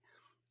play.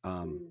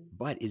 mm.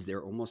 But is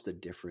there almost a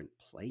different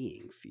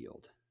playing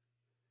field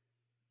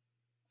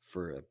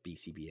for a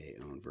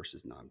BCBA owned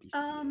versus non-BCBA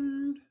owned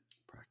Um,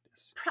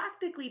 practice?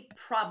 Practically,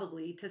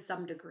 probably to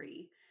some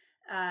degree.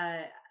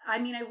 Uh, I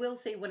mean, I will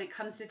say when it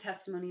comes to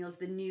testimonials,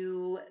 the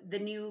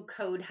new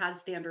code has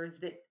standards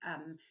that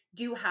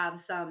do have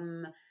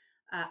some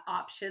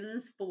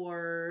options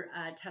for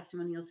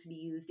testimonials to be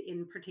used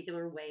in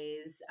particular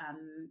ways.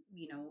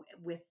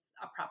 With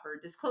a proper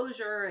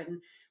disclosure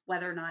and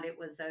whether or not it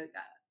was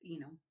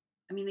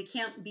I mean, they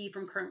can't be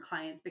from current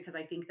clients because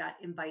I think that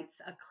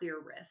invites a clear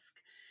risk,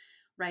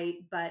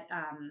 right? But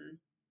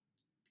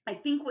I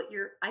think what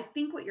you're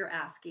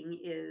asking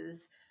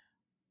is,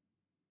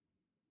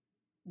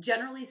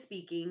 generally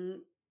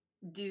speaking,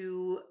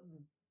 do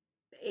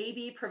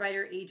AB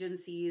provider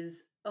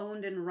agencies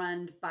owned and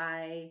run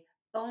by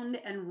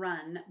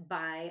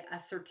a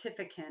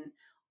certificant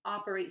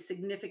operate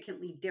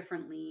significantly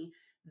differently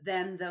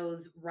than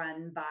those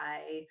run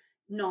by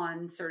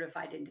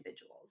non-certified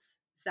individuals?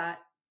 Is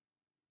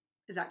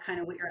that kind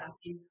of what you're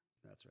asking?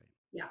 That's right.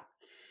 Yeah.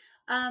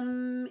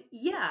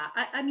 Yeah.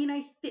 I mean,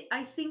 I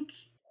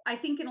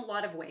think in a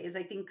lot of ways,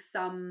 I think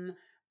some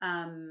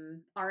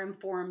are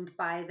informed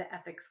by the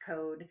ethics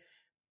code.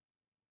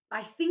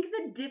 I think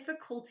the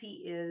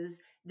difficulty is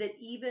that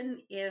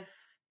even if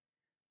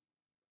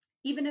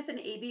an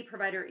AB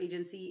provider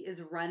agency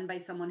is run by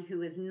someone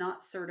who is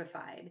not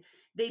certified,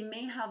 they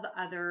may have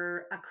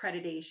other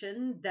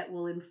accreditation that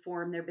will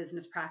inform their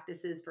business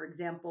practices, for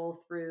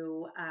example,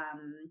 through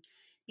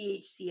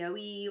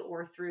BHCOE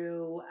or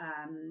through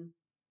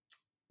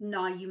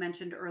you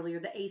mentioned earlier,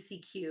 the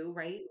ACQ,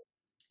 right?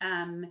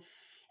 Um,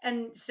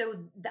 and so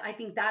I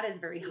think that is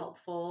very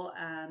helpful.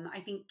 I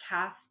think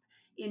CASP,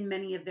 in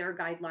many of their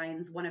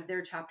guidelines, one of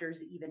their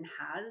chapters even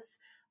has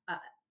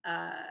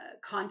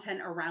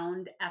content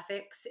around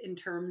ethics in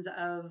terms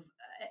of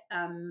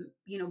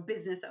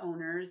business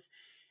owners.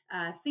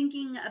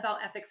 thinking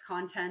about ethics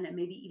content and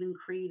maybe even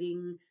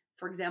creating,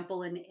 for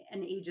example, an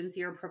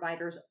agency or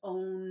provider's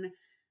own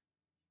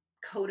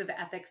code of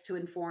ethics to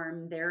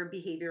inform their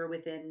behavior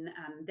within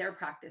their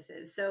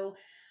practices. So,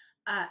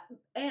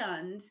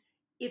 and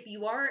if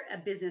you are a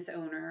business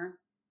owner,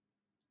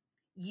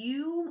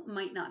 you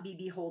might not be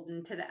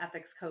beholden to the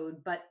ethics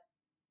code, but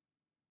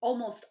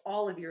almost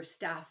all of your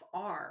staff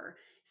are.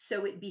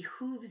 So it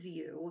behooves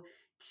you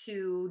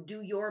to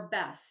do your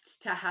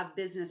best to have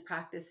business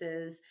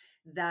practices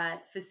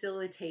that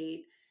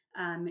facilitate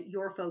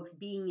your folks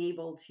being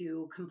able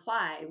to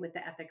comply with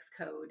the ethics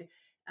code.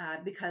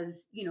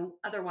 Because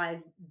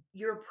otherwise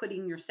you're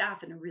putting your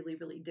staff in a really,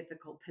 really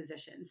difficult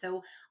position.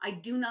 So I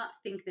do not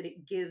think that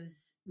it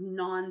gives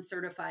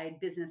non-certified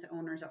business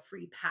owners a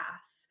free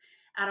pass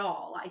at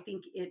all. I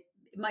think it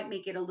might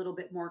make it a little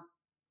bit more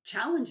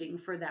challenging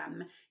for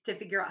them to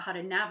figure out how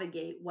to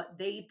navigate what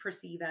they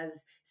perceive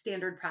as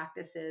standard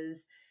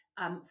practices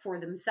for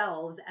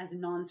themselves as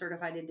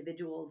non-certified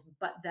individuals,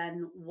 but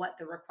then what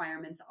the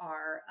requirements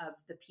are of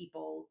the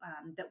people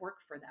that work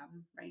for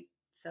them, right?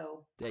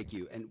 So Thank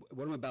you. And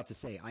what I'm about to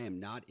say, I am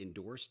not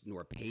endorsed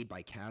nor paid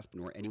by CASP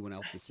nor anyone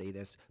else to say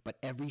this, but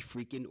every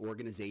freaking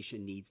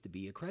organization needs to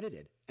be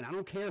accredited. And I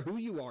don't care who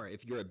you are,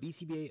 if you're a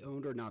BCBA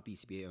owned or not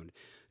BCBA owned.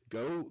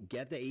 Go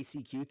get the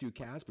ACQ through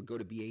CASP or go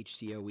to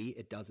BHCOE.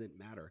 It doesn't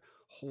matter.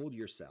 Hold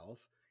yourself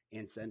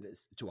and send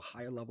us to a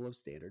higher level of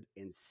standard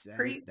and send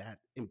pre- that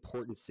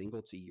important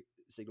signal to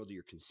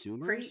your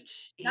consumers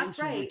Preach. and That's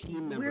to your right.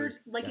 team We're members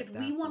like, that if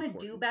we that's want to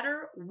do important.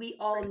 better, we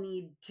all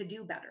need to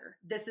do better.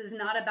 This is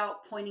not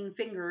about pointing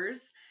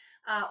fingers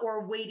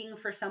or waiting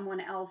for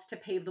someone else to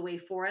pave the way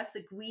for us.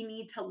 Like, we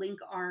need to link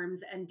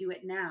arms and do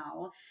it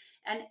now.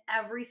 And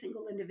every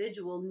single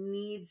individual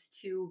needs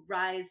to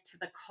rise to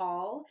the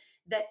call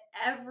that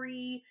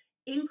every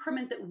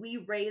increment that we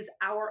raise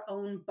our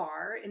own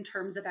bar in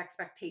terms of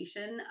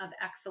expectation of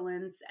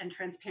excellence and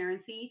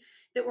transparency,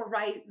 that we're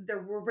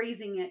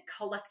raising it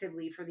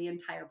collectively for the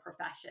entire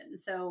profession.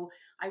 So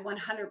I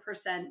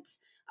 100%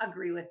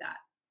 agree with that.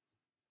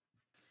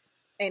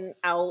 And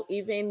I'll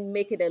even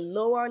make it a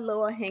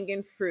lower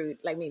hanging fruit.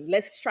 Like, I mean,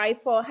 let's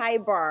strive for a high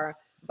bar,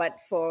 but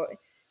for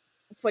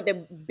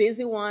the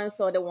busy ones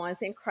or the ones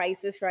in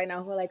crisis right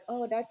now who are like,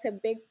 oh, that's a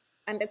big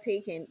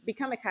undertaking,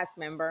 become a cast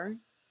member.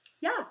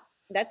 Yeah.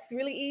 That's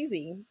really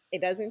easy.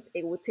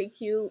 It will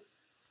take you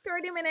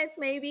 30 minutes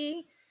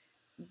maybe.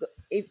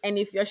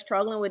 If you're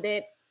struggling with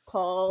it,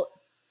 call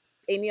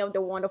any of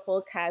the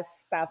wonderful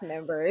cast staff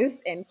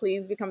members and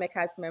please become a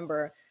cast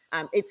member.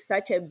 It's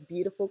such a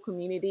beautiful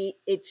community.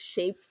 It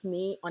shapes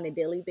me on a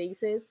daily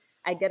basis.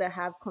 I get to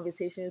have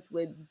conversations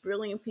with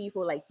brilliant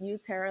people like you,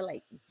 Tara,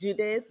 like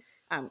Judith.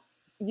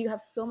 You have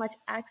so much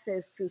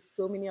access to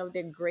so many of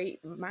the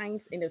great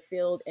minds in the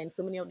field and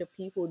so many of the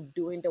people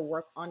doing the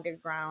work on the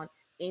ground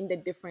in the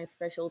different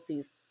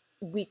specialties.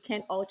 We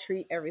can't all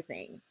treat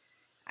everything.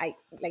 I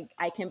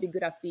can be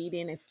good at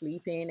feeding and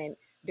sleeping, and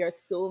there are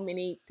so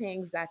many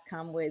things that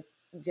come with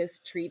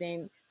just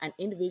treating an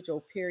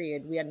individual.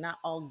 Period. We are not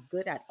all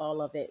good at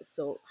all of it.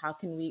 So how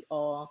can we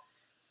all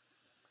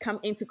come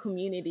into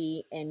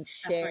community and That's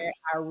share right.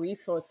 our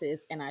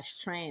resources and our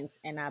strengths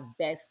and our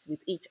best with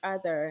each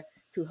other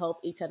to help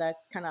each other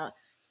kind of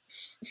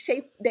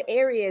shape the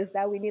areas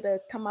that we need to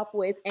come up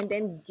with and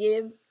then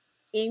give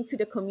into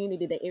the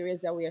community the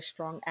areas that we are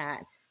strong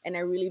at. And I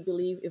really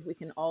believe if we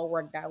can all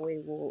work that way,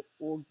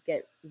 we'll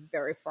get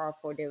very far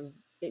for the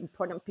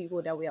important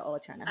people that we are all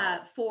trying to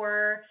help.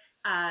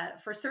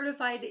 For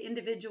certified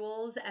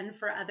individuals and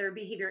for other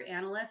behavior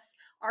analysts,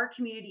 our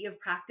community of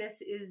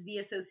practice is the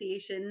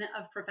Association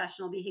of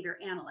Professional Behavior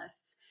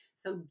Analysts.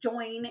 So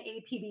join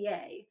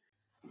APBA.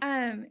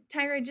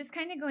 Tyra, just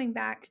kind of going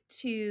back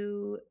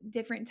to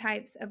different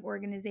types of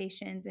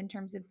organizations in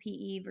terms of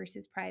PE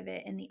versus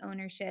private and the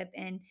ownership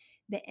and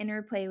the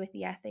interplay with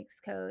the ethics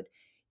code.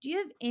 Do you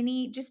have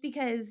any, just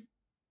because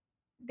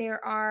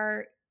there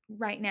are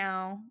right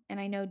now, and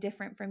I know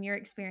different from your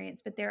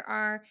experience, but there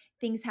are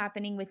things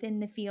happening within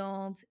the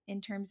field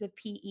in terms of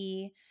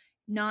PE,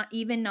 not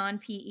even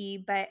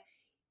non-PE, but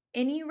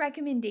any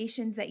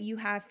recommendations that you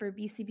have for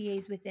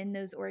BCBAs within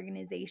those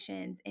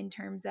organizations in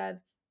terms of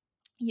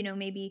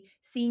maybe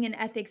seeing an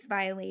ethics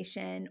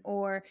violation,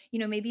 or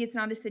maybe it's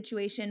not a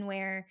situation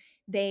where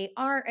they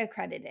are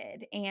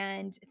accredited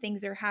and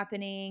things are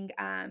happening.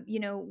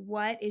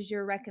 What is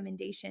your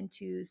recommendation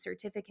to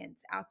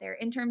certificants out there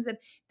in terms of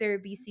their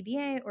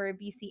BCBA or a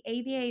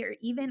BCABA, or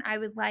even I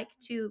would like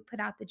to put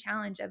out the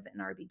challenge of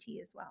an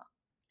RBT as well?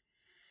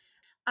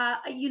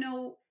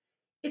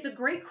 It's a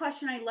great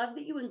question. I love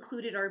that you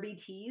included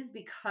RBTs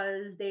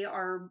because they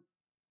are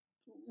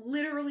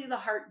literally the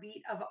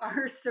heartbeat of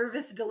our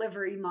service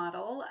delivery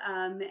model.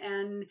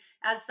 And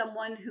as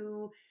someone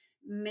who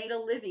made a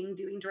living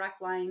doing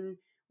direct line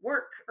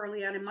work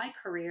early on in my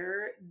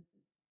career,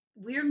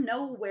 we're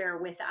nowhere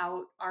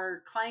without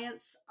our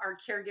clients, our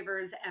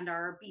caregivers, and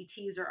our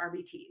BTs or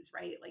RBTs,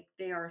 right? Like,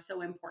 they are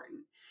so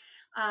important.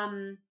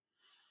 Um,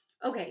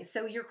 Okay,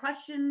 so your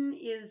question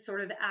is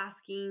sort of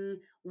asking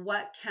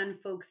what can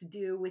folks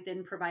do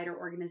within provider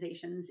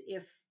organizations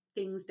if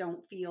things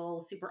don't feel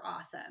super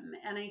awesome?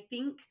 And I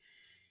think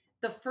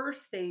the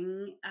first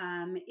thing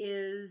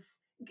is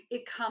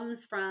it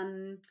comes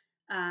from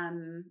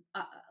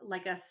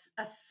like a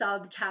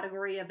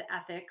subcategory of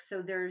ethics.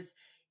 So there's,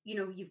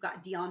 you've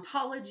got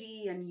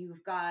deontology and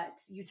you've got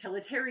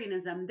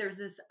utilitarianism. There's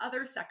this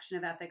other section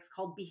of ethics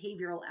called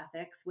behavioral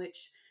ethics,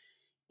 which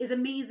is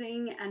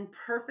amazing and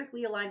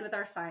perfectly aligned with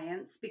our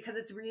science because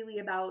it's really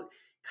about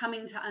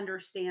coming to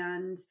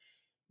understand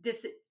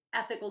dis-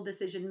 ethical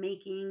decision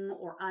making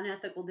or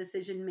unethical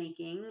decision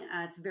making.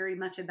 It's very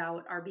much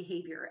about our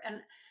behavior.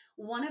 And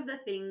one of the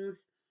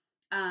things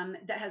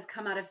that has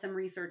come out of some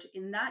research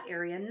in that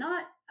area,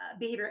 not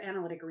behavior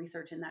analytic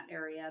research in that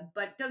area,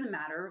 but doesn't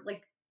matter.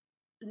 Like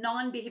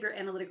non-behavior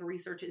analytic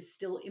research is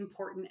still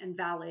important and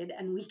valid,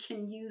 and we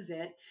can use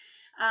it.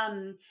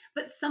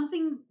 But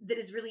something that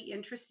is really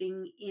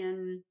interesting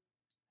in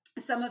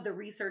some of the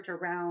research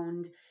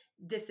around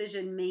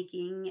decision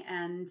making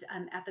and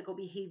ethical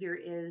behavior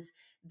is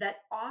that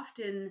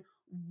often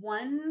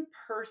one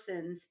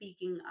person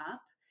speaking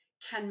up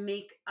can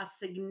make a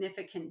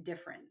significant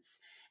difference.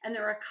 And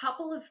there are a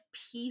couple of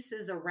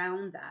pieces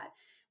around that.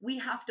 We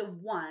have to,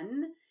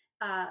 one,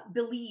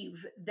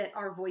 believe that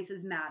our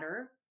voices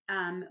matter.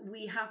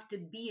 We have to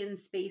be in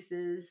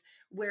spaces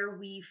where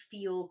we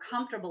feel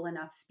comfortable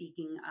enough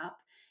speaking up.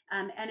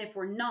 And if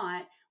we're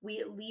not, we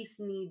at least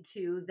need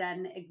to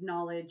then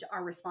acknowledge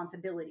our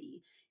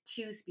responsibility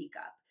to speak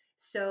up.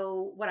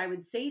 So, what I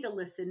would say to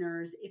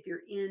listeners, if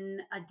you're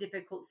in a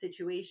difficult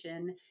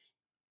situation,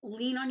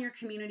 lean on your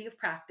community of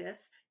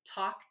practice,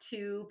 talk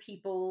to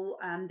people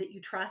that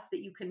you trust,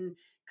 that you can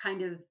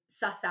kind of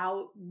suss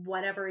out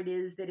whatever it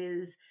is that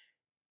is,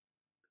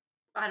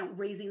 I don't,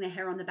 raising the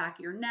hair on the back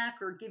of your neck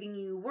or giving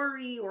you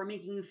worry or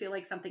making you feel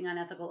like something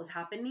unethical is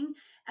happening,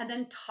 and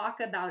then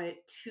talk about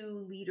it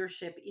to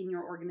leadership in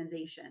your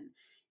organization.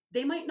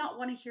 They might not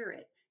want to hear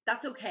it.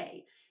 That's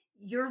okay.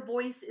 Your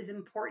voice is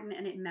important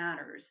and it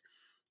matters.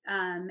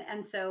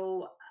 And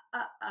so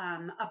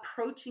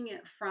approaching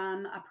it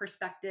from a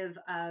perspective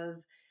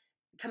of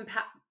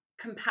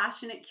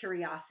compassionate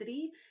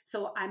curiosity.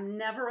 So I'm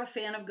never a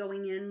fan of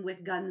going in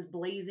with guns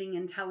blazing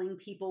and telling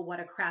people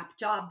what a crap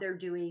job they're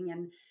doing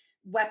and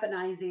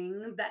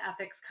weaponizing the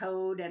ethics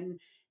code and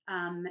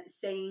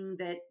saying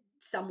that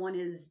someone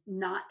is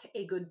not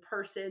a good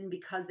person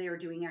because they are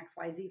doing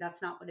XYZ.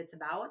 That's not what it's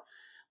about.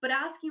 But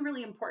asking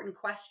really important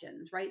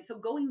questions, right? So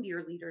going to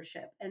your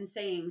leadership and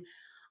saying,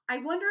 I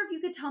wonder if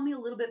you could tell me a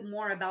little bit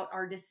more about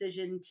our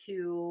decision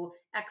to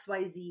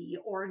XYZ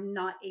or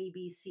not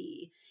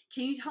ABC.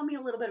 Can you tell me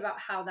a little bit about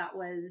how that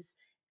was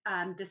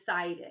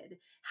decided?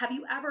 Have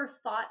you ever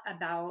thought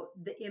about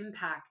the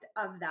impact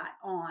of that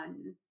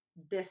on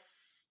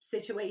this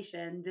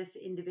situation, this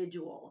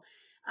individual?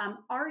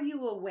 Are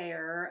you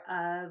aware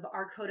of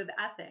our code of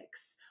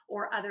ethics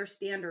or other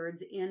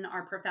standards in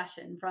our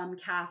profession from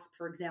CASP,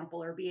 for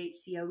example, or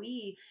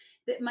BHCOE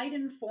that might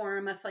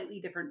inform a slightly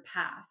different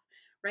path?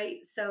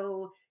 Right?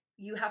 So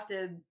you have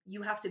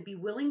to be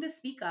willing to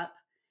speak up,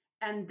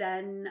 and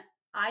then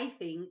I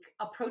think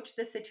approach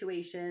the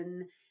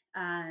situation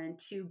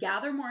to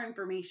gather more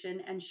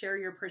information and share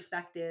your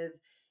perspective,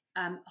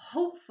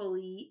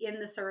 hopefully in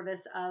the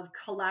service of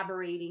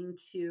collaborating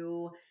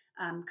to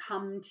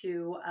come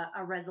to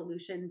a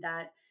resolution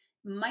that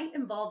might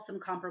involve some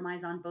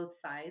compromise on both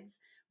sides,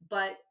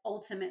 but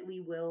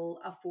ultimately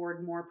will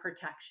afford more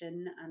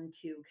protection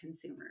to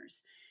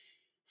consumers.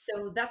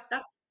 So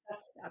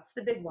that's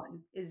the big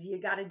one, is you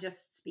got to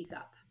just speak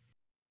up.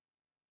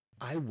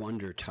 I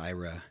wonder,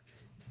 Tyra,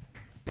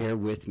 bear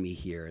with me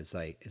here as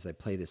I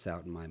play this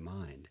out in my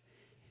mind.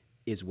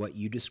 Is what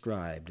you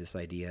described, this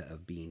idea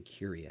of being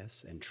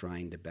curious and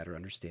trying to better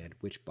understand,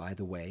 which, by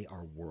the way,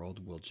 our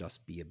world will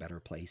just be a better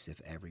place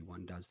if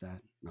everyone does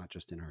that, not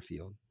just in our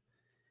field.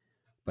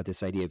 But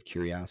this idea of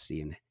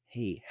curiosity and,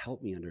 hey,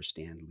 help me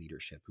understand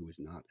leadership who is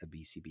not a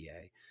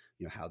BCBA,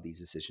 how these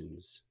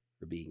decisions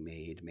are being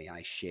made. May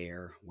I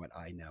share what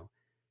I know?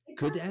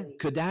 Exactly.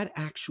 Could that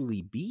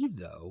actually be,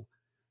 though,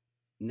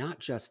 not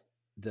just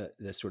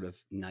the sort of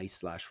nice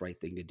slash right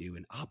thing to do,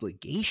 an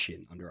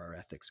obligation under our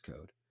ethics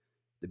code,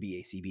 the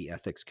BACB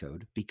ethics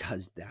code,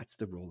 because that's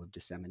the role of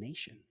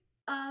dissemination?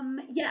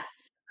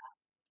 Yes,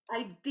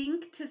 I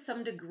think to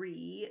some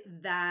degree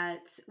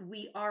that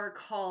we are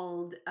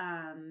called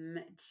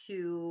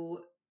to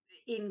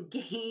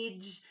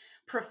engage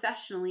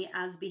professionally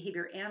as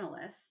behavior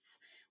analysts,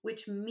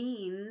 which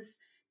means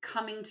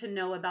coming to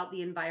know about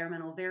the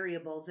environmental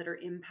variables that are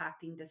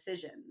impacting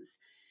decisions,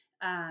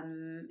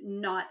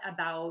 not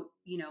about,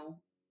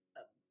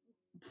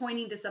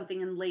 pointing to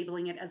something and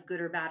labeling it as good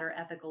or bad or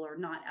ethical or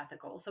not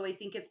ethical. So I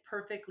think it's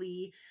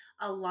perfectly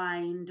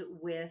aligned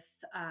with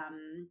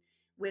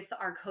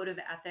our code of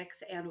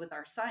ethics and with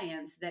our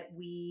science that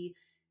we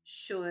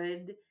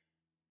should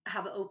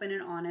have open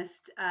and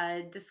honest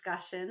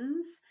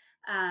discussions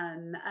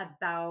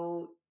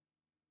about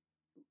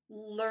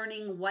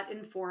learning what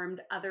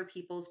informed other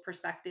people's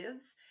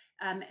perspectives,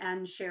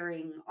 and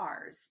sharing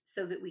ours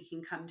so that we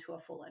can come to a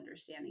full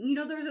understanding. You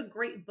know, there's a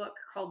great book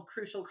called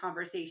Crucial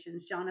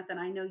Conversations. Jonathan,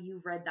 I know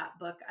you've read that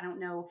book. I don't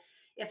know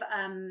if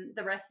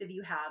the rest of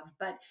you have,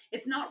 but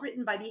it's not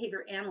written by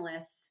behavior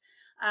analysts.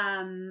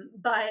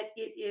 But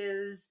it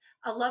is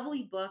a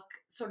lovely book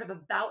sort of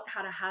about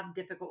how to have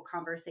difficult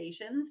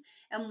conversations.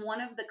 And one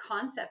of the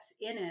concepts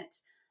in it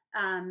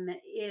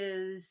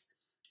is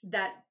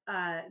that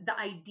the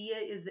idea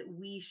is that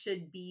we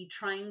should be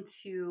trying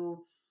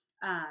to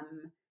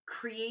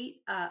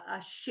create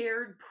a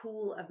shared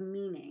pool of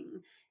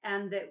meaning,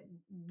 and that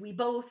we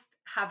both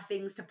have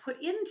things to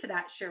put into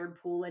that shared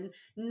pool, and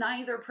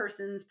neither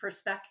person's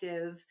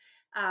perspective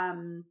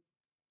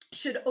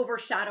should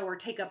overshadow or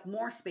take up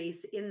more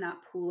space in that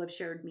pool of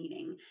shared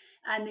meaning,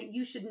 and that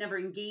you should never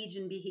engage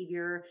in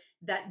behavior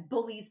that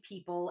bullies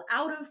people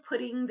out of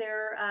putting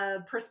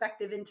their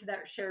perspective into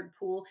that shared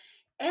pool,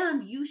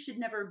 and you should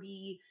never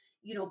be,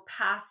 you know,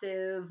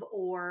 passive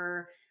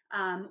or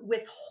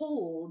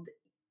withhold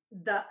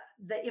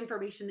the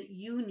information that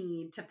you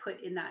need to put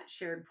in that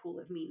shared pool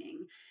of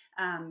meaning.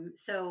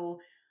 So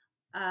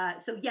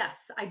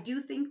yes, I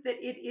do think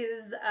that it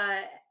is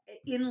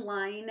in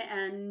line,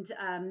 and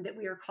that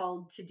we are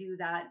called to do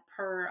that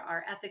per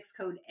our ethics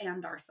code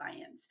and our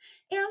science.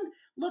 And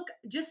look,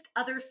 just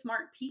other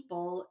smart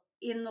people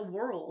in the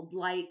world,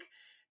 like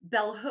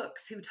Bell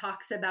Hooks, who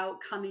talks about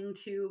coming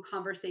to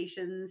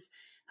conversations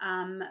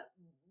um,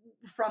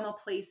 from a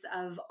place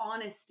of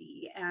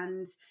honesty,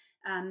 and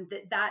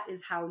that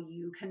is how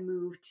you can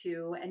move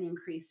to an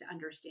increased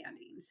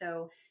understanding.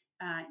 So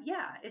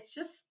yeah, it's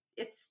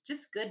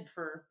just good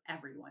for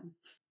everyone.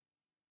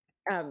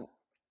 Um,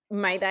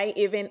 might I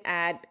even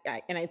add,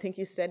 and I think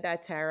you said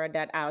that, Tara,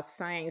 that our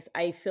science,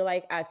 I feel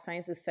like our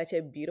science is such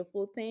a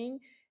beautiful thing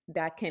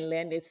that can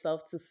lend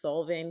itself to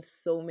solving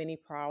so many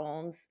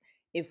problems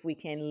if we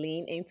can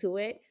lean into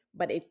it.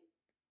 But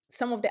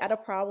some of the other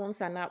problems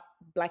are not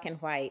black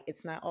and white.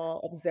 It's not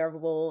all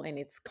observable and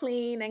it's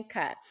clean and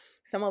cut.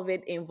 Some of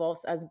it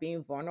involves us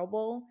being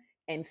vulnerable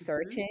and Mhm.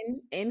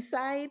 searching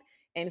inside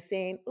and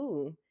saying,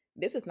 ooh,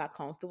 this is not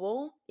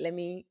comfortable. Let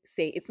me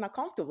say it's not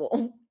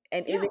comfortable.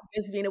 And Yeah. even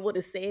just being able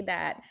to say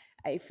that,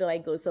 I feel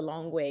like goes a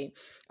long way.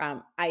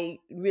 I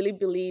really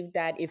believe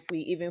that if we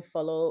even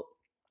follow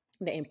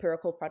the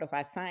empirical part of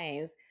our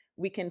science,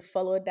 we can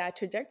follow that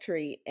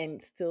trajectory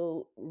and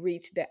still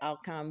reach the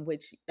outcome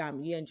which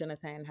you and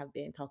Jonathan have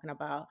been talking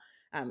about.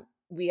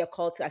 We are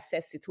called to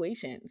assess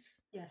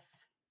situations.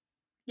 Yes.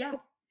 Yeah.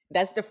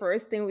 That's the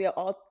first thing we are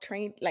all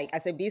trained, like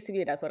as a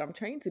BCB, that's what I'm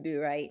trained to do,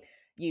 right?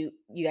 You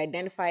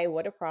identify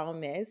what a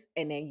problem is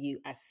and then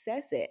you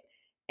assess it.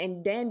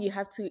 And then you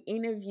have to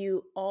interview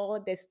all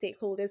the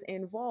stakeholders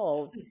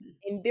involved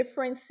in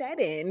different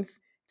settings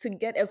to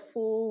get a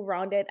full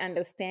rounded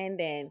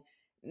understanding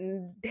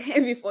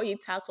then before you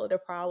tackle the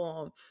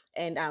problem.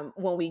 And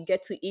when we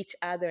get to each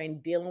other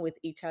and dealing with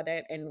each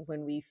other, and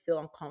when we feel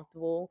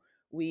uncomfortable,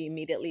 we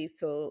immediately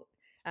throw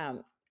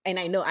and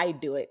I know I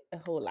do it a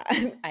whole lot.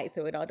 I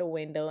throw it out the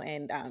window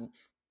and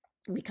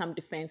become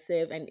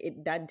defensive, and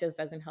that just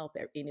doesn't help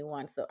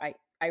anyone. So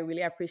I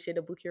really appreciate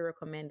the book you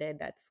recommended.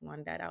 That's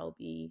one that I'll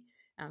be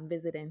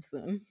visiting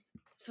soon.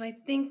 So I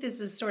think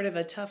this is sort of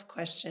a tough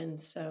question.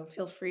 So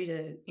feel free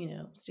to,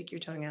 stick your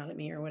tongue out at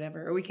me or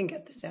whatever, or we can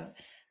get this out.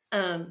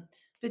 Um,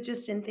 but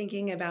just in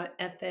thinking about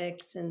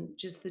ethics and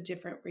just the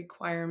different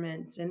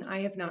requirements, and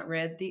I have not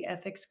read the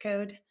ethics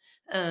code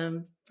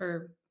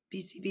for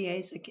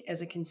BCBA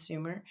as a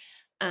consumer.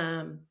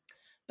 Um,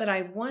 but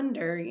I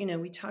wonder,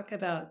 we talk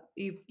about,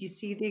 you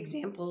see the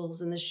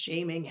examples and the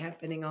shaming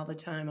happening all the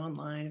time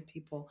online of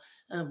people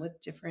with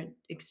different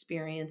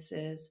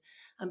experiences.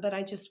 But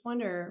I just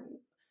wonder,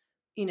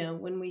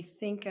 when we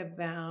think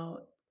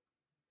about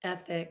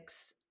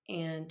ethics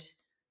and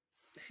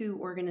who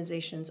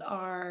organizations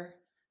are,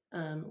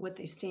 what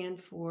they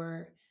stand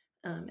for,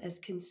 as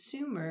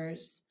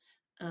consumers,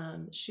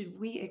 should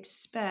we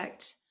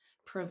expect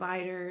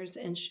providers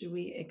and should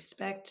we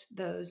expect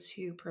those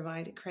who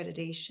provide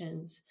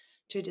accreditations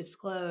to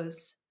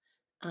disclose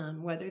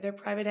whether they're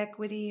private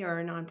equity or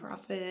a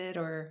nonprofit,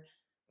 or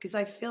because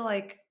I feel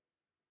like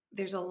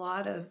there's a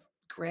lot of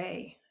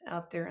gray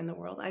out there in the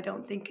world. I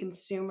don't think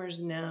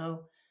consumers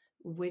know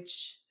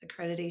which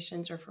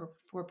accreditations are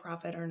for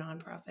profit or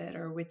nonprofit,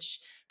 or which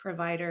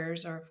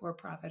providers are for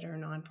profit or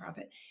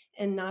nonprofit.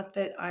 And not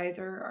that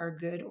either are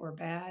good or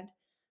bad,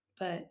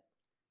 but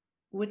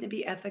wouldn't it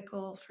be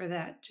ethical for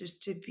that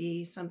just to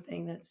be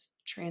something that's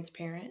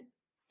transparent?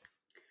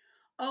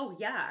 Oh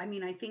yeah, I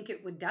mean, I think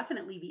it would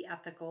definitely be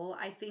ethical.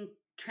 I think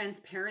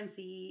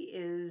transparency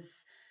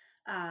is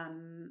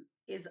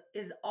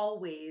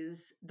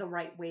always the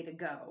right way to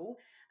go.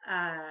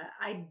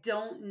 I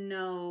don't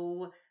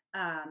know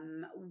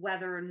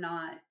whether or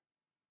not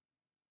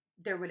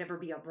there would ever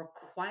be a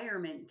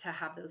requirement to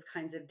have those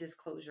kinds of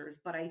disclosures,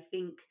 but I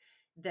think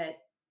that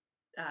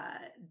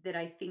that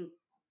I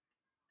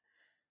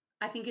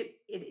think it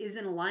is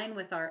in line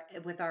with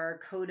our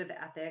code of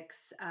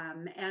ethics,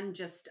 and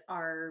just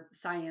our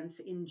science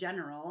in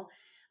general.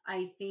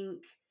 I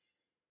think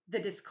the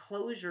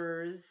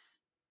disclosures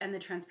and the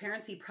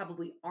transparency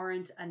probably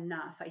aren't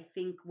enough. I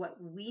think what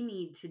we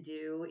need to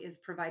do is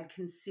provide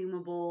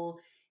consumable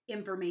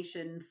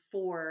information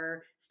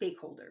for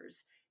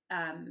stakeholders,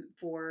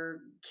 for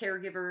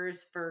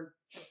caregivers, for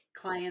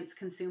clients,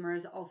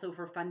 consumers, also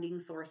for funding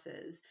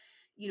sources.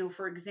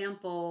 For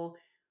example,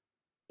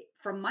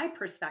 from my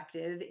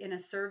perspective, in a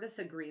service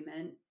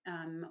agreement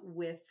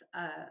with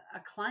a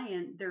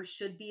client, there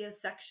should be a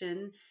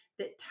section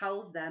that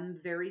tells them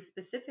very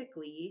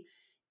specifically,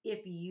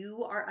 if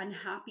you are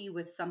unhappy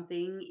with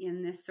something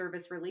in this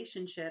service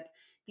relationship,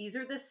 these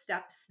are the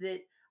steps that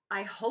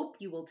I hope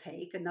you will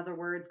take. In other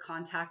words,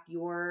 contact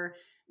the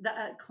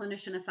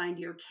clinician assigned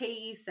to your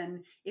case.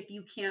 And if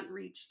you can't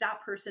reach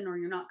that person, or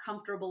you're not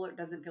comfortable, or it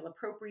doesn't feel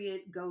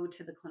appropriate, go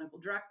to the clinical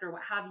director,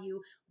 what have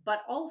you.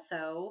 But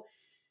also,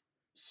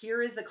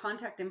 here is the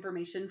contact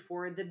information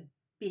for the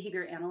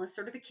behavior analyst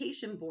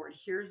certification board.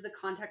 Here's the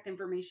contact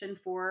information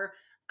for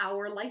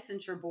our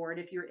licensure board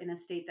if you're in a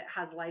state that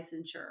has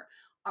licensure.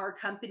 Our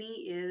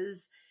company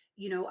is,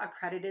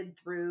 accredited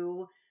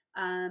through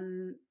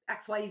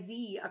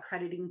XYZ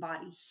accrediting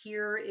body.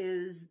 Here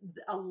is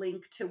a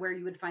link to where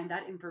you would find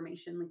that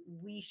information. Like,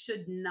 we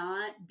should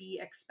not be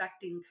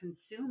expecting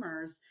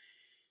consumers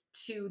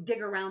to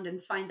dig around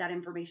and find that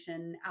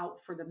information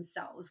out for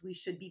themselves. We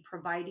should be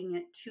providing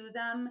it to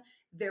them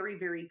very,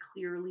 very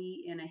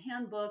clearly in a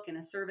handbook, in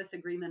a service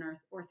agreement,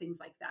 or things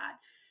like that.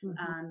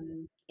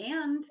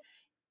 And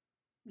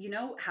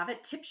have a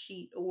tip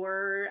sheet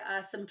or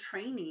some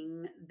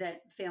training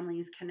that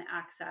families can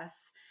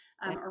access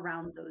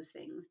around those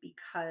things,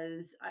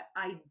 because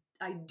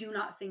I do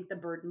not think the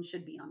burden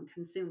should be on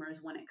consumers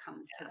when it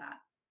comes to that.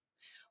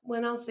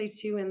 Well, I'll say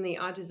too, in the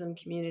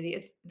autism community,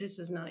 this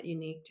is not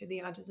unique to the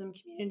autism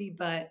community,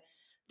 but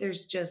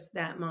there's just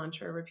that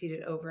mantra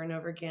repeated over and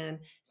over again,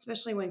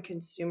 especially when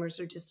consumers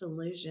are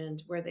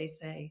disillusioned, where they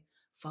say,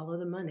 follow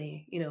the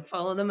money,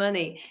 follow the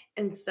money.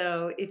 And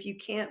so if you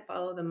can't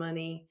follow the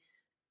money,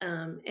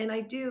 and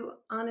I do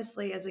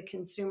honestly, as a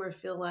consumer,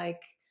 feel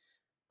like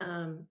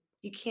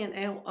you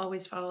can't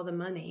always follow the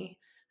money.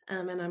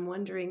 And I'm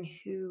wondering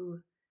who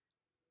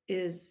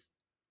is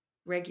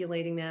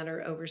regulating that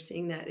or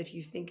overseeing that. If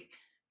you think,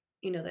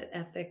 that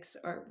ethics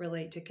are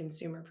relate to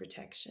consumer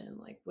protection,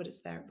 like what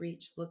does that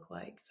reach look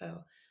like?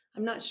 So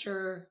I'm not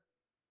sure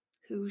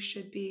who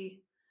should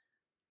be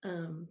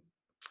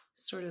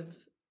sort of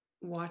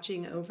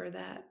watching over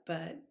that,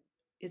 but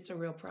it's a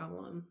real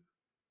problem.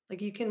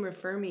 Like, you can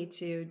refer me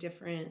to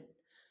different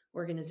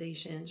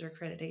organizations or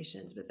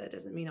accreditations, but that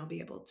doesn't mean I'll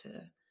be able to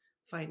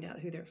find out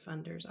who their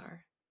funders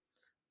are.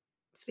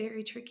 It's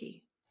very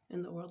tricky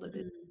in the world of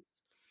business.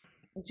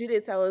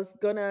 Judith, I was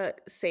gonna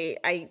say,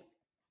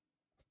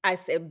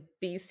 as a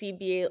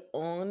BCBA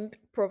owned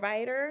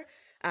provider,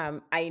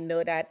 I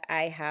know that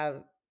I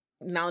have,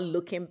 now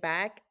looking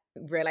back,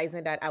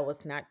 realizing that I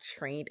was not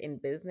trained in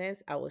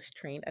business. I was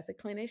trained as a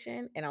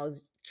clinician, and I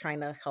was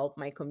trying to help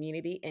my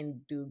community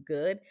and do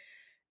good.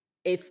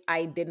 If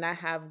I did not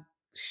have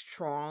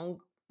strong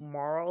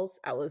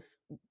morals, I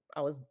was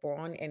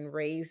born and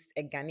raised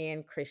a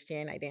Ghanaian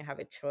Christian. I didn't have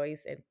a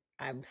choice, and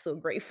I'm so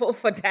grateful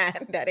for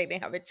that, that I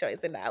didn't have a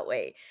choice in that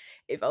way.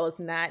 If I was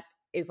not,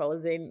 if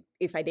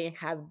I didn't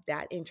have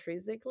that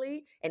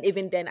intrinsically, and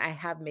even then I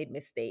have made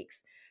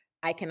mistakes.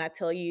 I cannot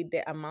tell you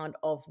the amount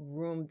of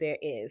room there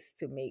is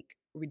to make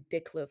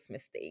ridiculous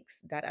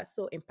mistakes that are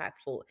so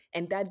impactful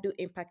and that do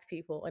impact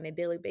people on a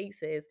daily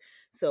basis.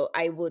 So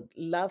I would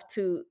love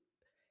to,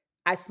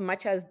 as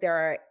much as there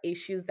are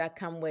issues that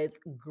come with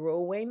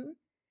growing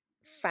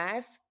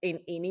fast in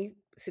any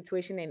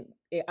situation,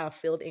 in our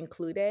field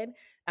included,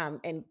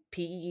 and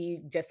PE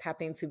just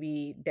happened to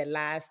be the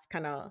last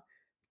kind of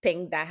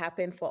thing that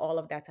happened for all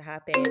of that to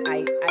happen.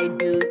 I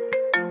do.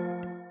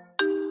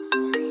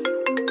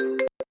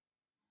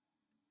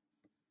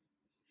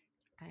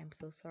 I am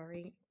so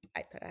sorry.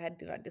 I thought I had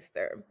do not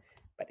disturb,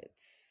 but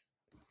it's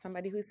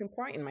somebody who's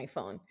important in my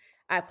phone.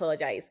 I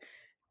apologize.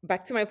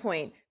 Back to my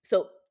point.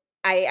 So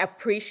I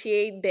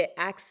appreciate the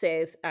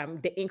access,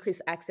 the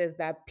increased access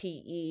that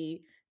PE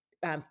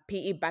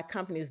backed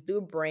companies do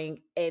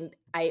bring. And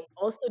I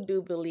also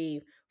do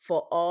believe,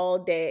 for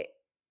all the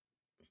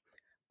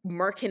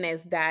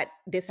murkiness that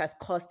this has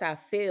cost our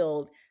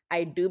field,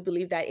 I do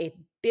believe that it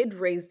did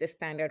raise the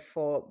standard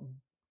for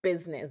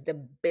business, the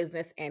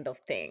business end of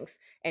things,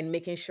 and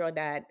making sure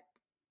that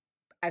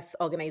as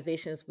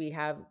organizations we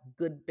have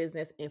good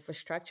business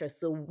infrastructure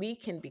so we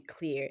can be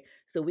clear,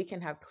 so we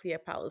can have clear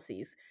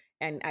policies.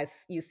 And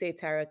as you say,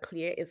 Tyra,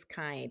 clear is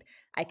kind.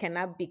 I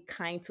cannot be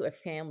kind to a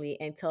family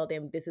and tell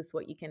them this is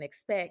what you can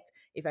expect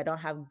if I don't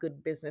have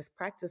good business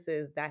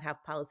practices that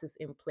have policies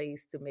in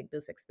place to make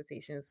those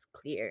expectations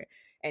clear.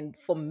 And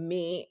for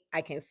me,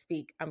 I can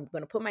speak, I'm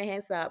going to put my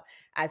hands up.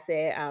 As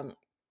a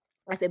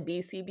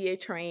BCBA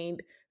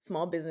trained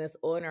small business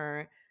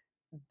owner,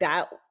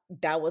 that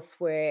that was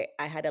where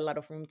I had a lot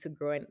of room to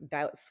grow, and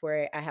that's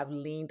where I have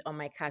leaned on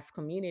my cast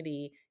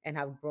community and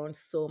have grown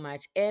so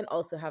much, and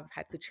also have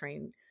had to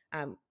train.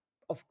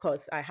 Of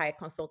course, I hire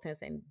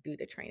consultants and do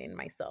the training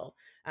myself.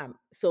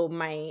 So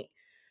my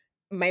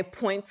my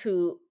point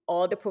to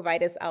all the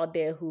providers out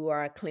there who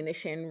are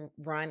clinician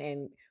run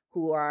and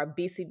who are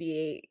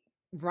BCBA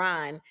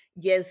run,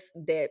 yes,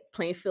 the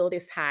playing field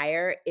is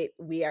higher.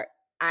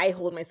 I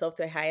hold myself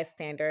to a higher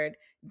standard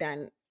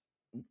than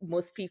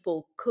most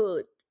people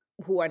could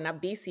who are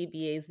not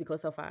BCBAs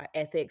because of our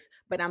ethics.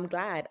 But I'm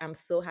glad, I'm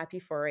so happy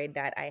for it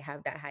that I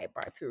have that high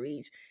bar to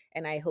reach.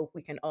 And I hope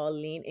we can all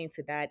lean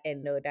into that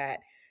and know that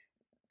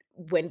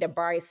when the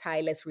bar is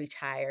high, let's reach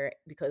higher,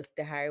 because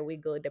the higher we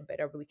go, the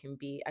better we can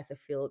be as a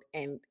field.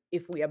 And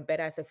if we are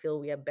better as a field,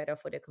 we are better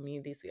for the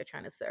communities we are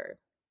trying to serve.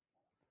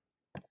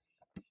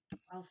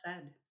 Well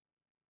said.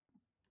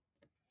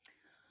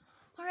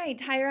 All right,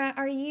 Tyra,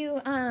 are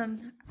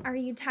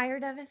you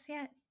tired of us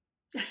yet?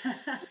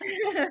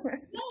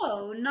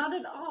 No, not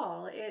at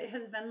all. It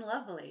has been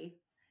lovely.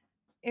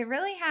 It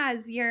really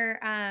has.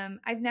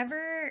 I've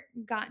never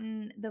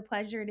gotten the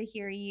pleasure to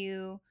hear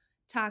you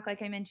talk.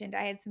 Like I mentioned,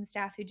 I had some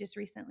staff who just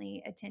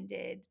recently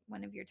attended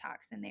one of your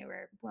talks and they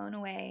were blown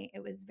away.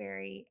 It was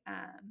very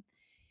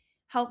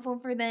helpful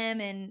for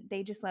them and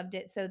they just loved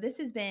it. So this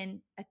has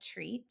been a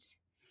treat.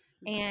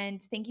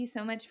 And thank you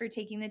so much for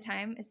taking the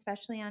time,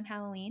 especially on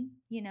Halloween,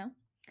 you know.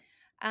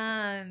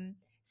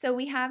 So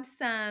we have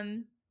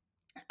some,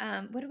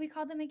 what do we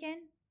call them again?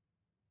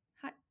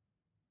 Hot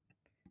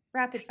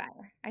Rapid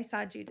fire. I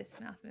saw Judith's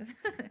mouth move.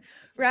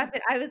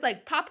 Rapid. I was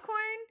like popcorn,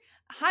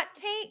 hot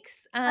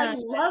takes. I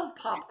love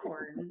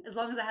popcorn as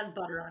long as it has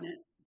butter on it.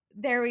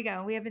 There we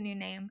go. We have a new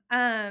name.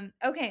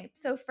 Okay.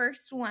 So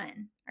first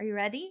one. Are you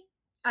ready?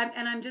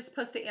 I'm just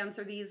supposed to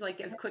answer these like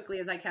as quickly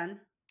as I can.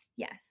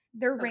 Yes.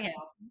 They're Okay, random.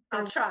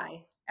 I'll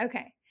try.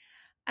 Okay.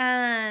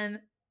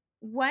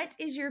 What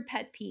is your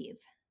pet peeve?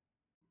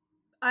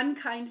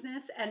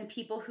 Unkindness and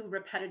people who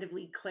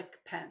repetitively click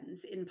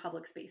pens in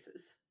public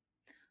spaces.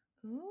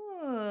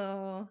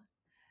 Ooh.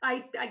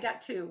 I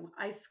got two.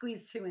 I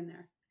squeezed two in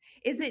there.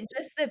 Is it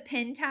just the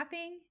pen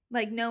tapping?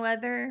 Like no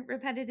other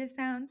repetitive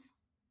sounds?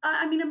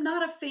 I mean, I'm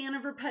not a fan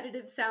of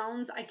repetitive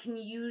sounds. I can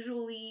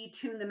usually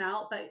tune them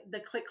out, but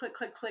the click, click,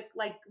 click, click,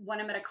 like when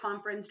I'm at a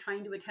conference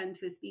trying to attend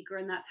to a speaker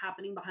and that's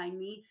happening behind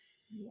me,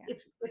 Yeah.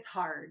 it's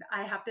hard.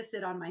 I have to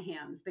sit on my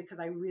hands because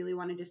I really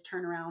want to just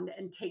turn around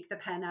and take the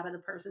pen out of the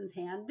person's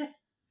hand.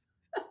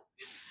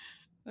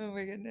 Oh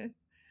my goodness.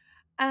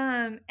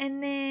 And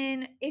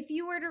then if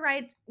you were to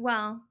write,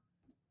 well,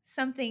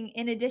 something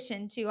in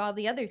addition to all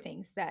the other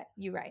things that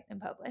you write and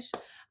publish,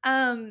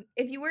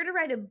 if you were to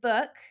write a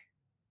book,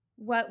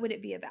 what would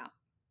it be about?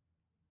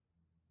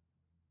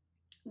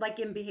 Like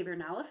in behavior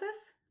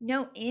analysis?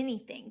 No,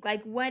 anything.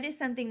 Like, what is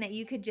something that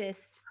you could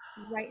just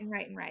write and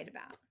write and write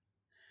about?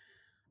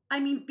 I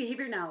mean,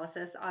 behavior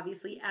analysis,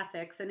 obviously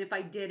ethics. And if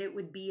I did, it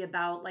would be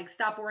about like,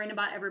 stop worrying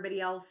about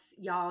everybody else.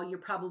 Y'all, you're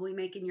probably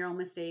making your own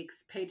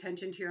mistakes. Pay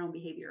attention to your own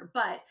behavior.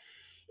 But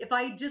if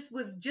I just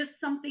was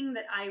just something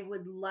that I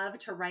would love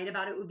to write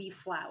about, it would be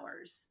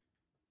flowers.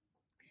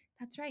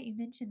 That's right. You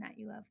mentioned that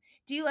you love.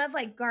 Do you love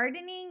like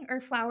gardening or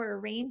flower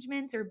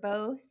arrangements or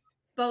both?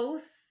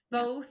 Both,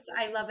 Yeah. both.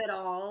 I love it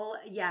all.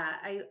 Yeah,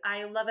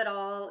 I love it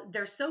all.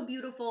 They're so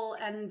beautiful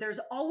and there's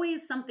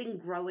always something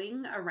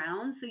growing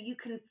around. So you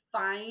can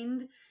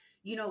find,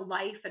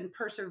 life and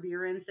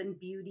perseverance and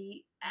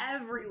beauty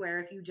everywhere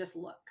if you just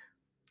look.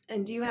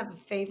 And do you have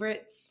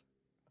favorites?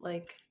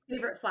 Like,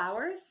 Favorite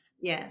flowers?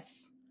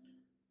 yes.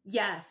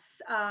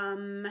 Yes.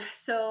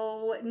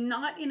 So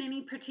not in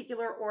any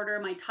particular order.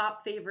 My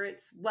top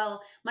favorites.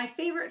 Well, my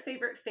favorite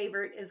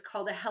is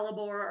called a hellebore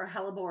or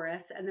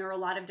helleborus, and there are a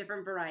lot of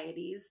different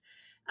varieties.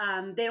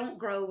 They don't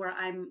grow where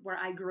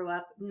I grew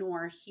up,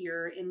 nor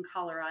here in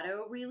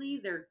Colorado. Really,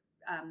 they're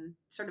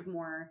sort of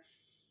more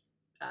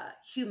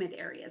humid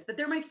areas, but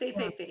they're my fave.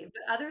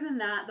 But other than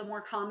that, the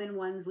more common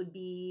ones would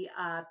be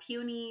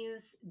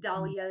peonies,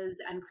 dahlias,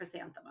 and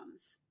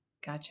chrysanthemums.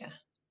 Gotcha.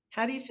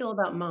 How do you feel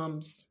about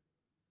mums?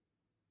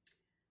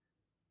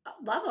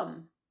 Love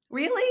them.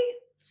 Really?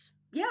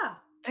 Yeah.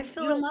 I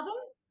feel You don't like, love them?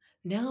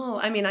 no.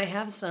 I mean, I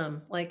have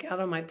some like out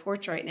on my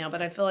porch right now,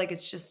 but I feel like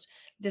it's just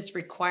this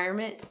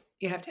requirement.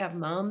 You have to have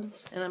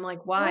mums. And I'm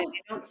like, why? Oh,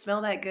 They don't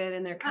smell that good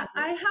and they're kind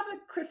of, I have a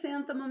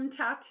chrysanthemum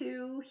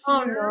tattoo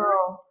oh here.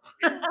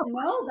 no.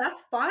 No,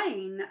 that's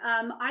fine.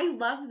 I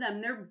love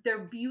them. They're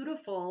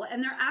beautiful,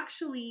 and they're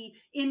actually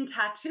in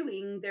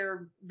tattooing.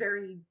 They're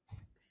very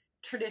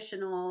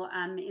traditional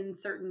in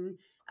certain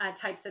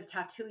types of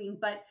tattooing,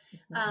 but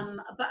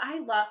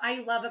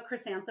I love a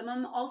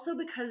chrysanthemum also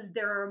because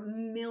there are a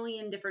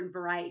million different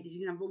varieties.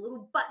 You can have the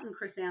little button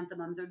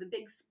chrysanthemums or the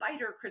big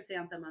spider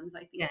chrysanthemums. I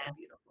think Yeah. they're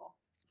beautiful.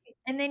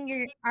 And then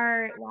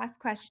our last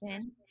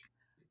question.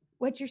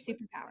 What's your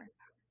superpower?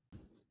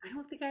 I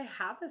don't think I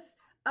have this.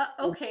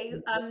 Okay,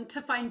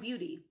 to find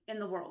beauty in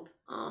the world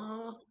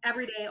Oh,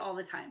 every day, all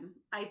the time.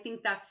 I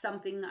think that's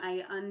something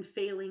I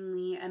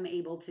unfailingly am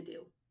able to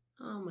do.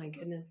 oh my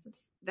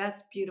goodness.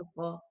 That's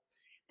beautiful.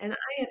 And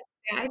I have to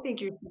say, I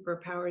think your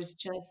superpower is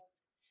just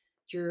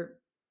your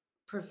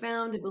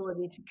profound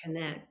ability to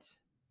connect.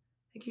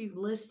 Like you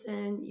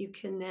listen, you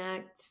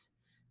connect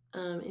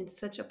in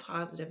such a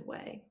positive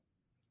way.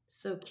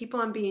 So keep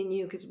on being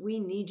you because we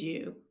need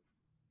you.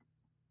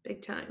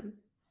 Big time.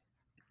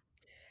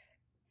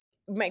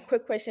 My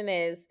quick question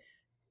is,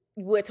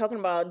 we're talking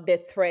about the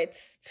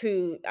threats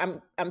to,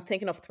 I'm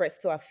thinking of threats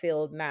to our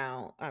field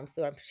now.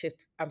 So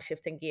I'm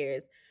shifting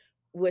gears.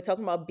 We're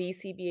talking about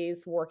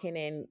BCBAs working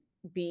in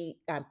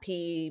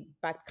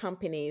PE-backed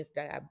companies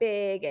that are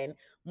big, and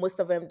most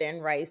of them then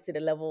rise to the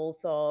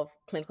levels of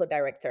clinical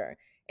director.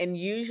 And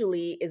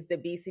usually it's the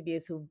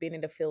BCBAs who've been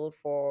in the field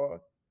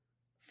for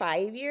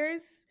 5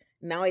 years.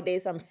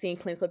 Nowadays, I'm seeing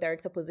clinical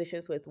director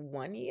positions with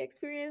 1 year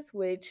experience,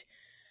 which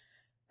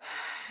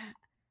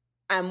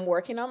I'm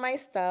working on my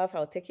stuff.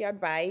 I'll take your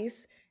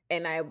advice.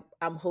 And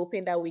I'm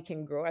hoping that we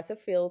can grow as a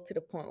field to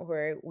the point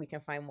where we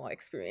can find more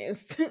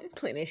experienced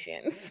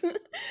clinicians.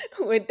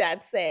 With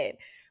that said,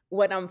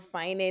 what I'm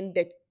finding,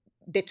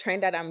 the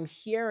trend that I'm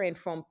hearing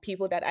from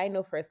people that I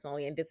know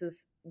personally, and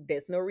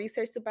there's no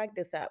research to back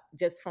this up,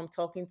 just from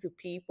talking to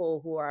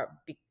people who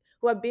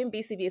have been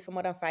BCBs for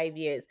more than 5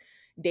 years.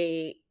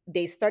 They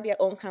start their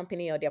own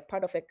company, or they're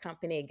part of a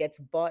company, it gets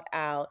bought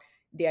out,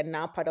 they are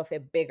now part of a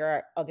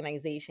bigger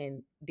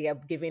organization. They are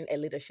given a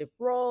leadership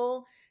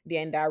role.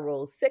 They're in that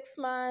role 6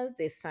 months.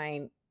 They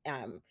sign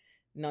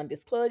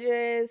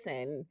non-disclosures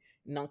and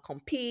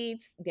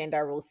non-competes. They're in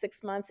that role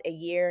 6 months, a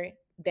year.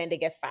 Then they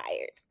get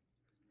fired.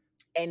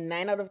 And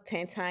 9 out of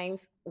 10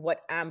 times,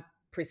 what I'm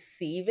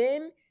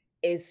perceiving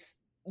is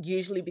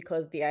usually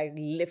because they are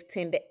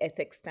lifting the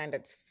ethics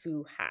standards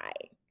too high.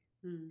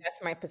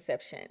 That's my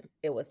perception.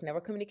 It was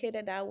never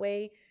communicated that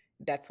way.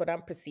 That's what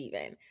I'm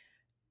perceiving.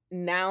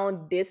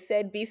 Now, this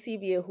said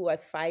BCBA who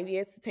has 5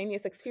 years to 10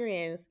 years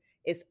experience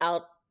is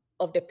out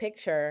of the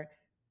picture,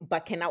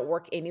 but cannot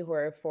work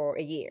anywhere for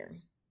a year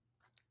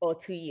or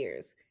 2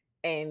 years.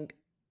 And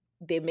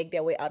they make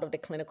their way out of the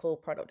clinical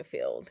part of the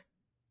field.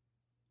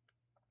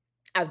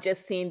 I've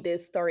just seen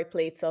this story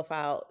play itself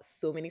out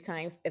so many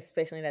times,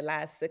 especially in the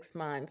last 6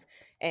 months.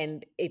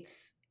 And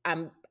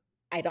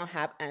I don't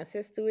have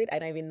answers to it. I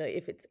don't even know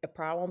if it's a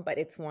problem, but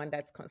it's one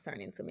that's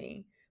concerning to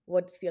me.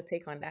 What's your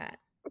take on that?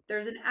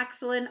 There's an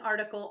excellent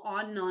article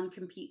on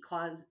non-compete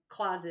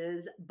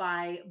clauses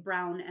by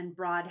Brown and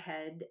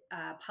Broadhead,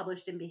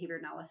 published in Behavior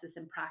Analysis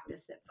and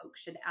Practice, that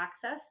folks should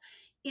access.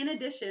 In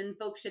addition,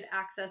 folks should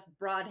access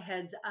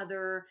Broadhead's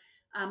other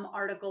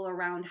article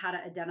around how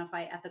to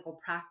identify ethical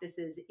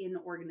practices in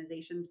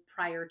organizations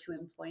prior to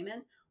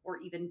employment or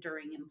even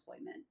during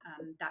employment.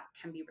 That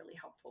can be really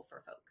helpful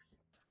for folks.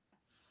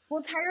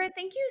 Well, Tyra,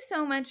 thank you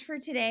so much for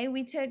today.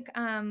 We took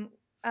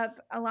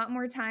up a lot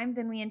more time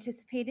than we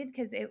anticipated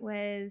because it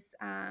was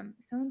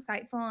so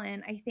insightful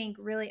and I think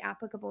really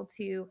applicable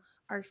to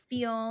our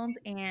field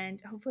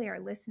and hopefully our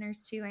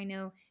listeners too. I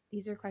know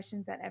these are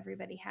questions that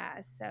everybody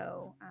has.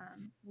 So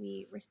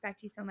we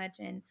respect you so much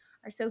and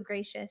are so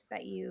gracious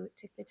that you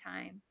took the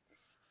time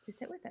to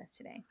sit with us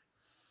today.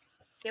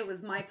 It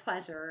was my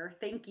pleasure.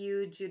 Thank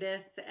you,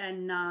 Judith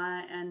and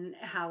Na and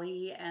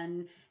Hallie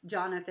and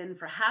Jonathan,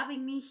 for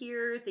having me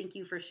here. Thank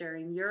you for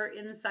sharing your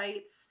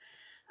insights.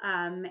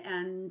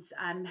 And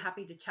I'm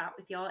happy to chat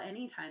with y'all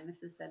anytime.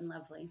 This has been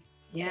lovely.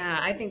 Yeah,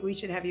 I think we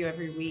should have you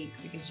every week.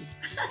 We could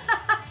just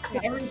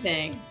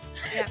everything.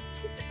 Yeah.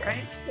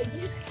 Right?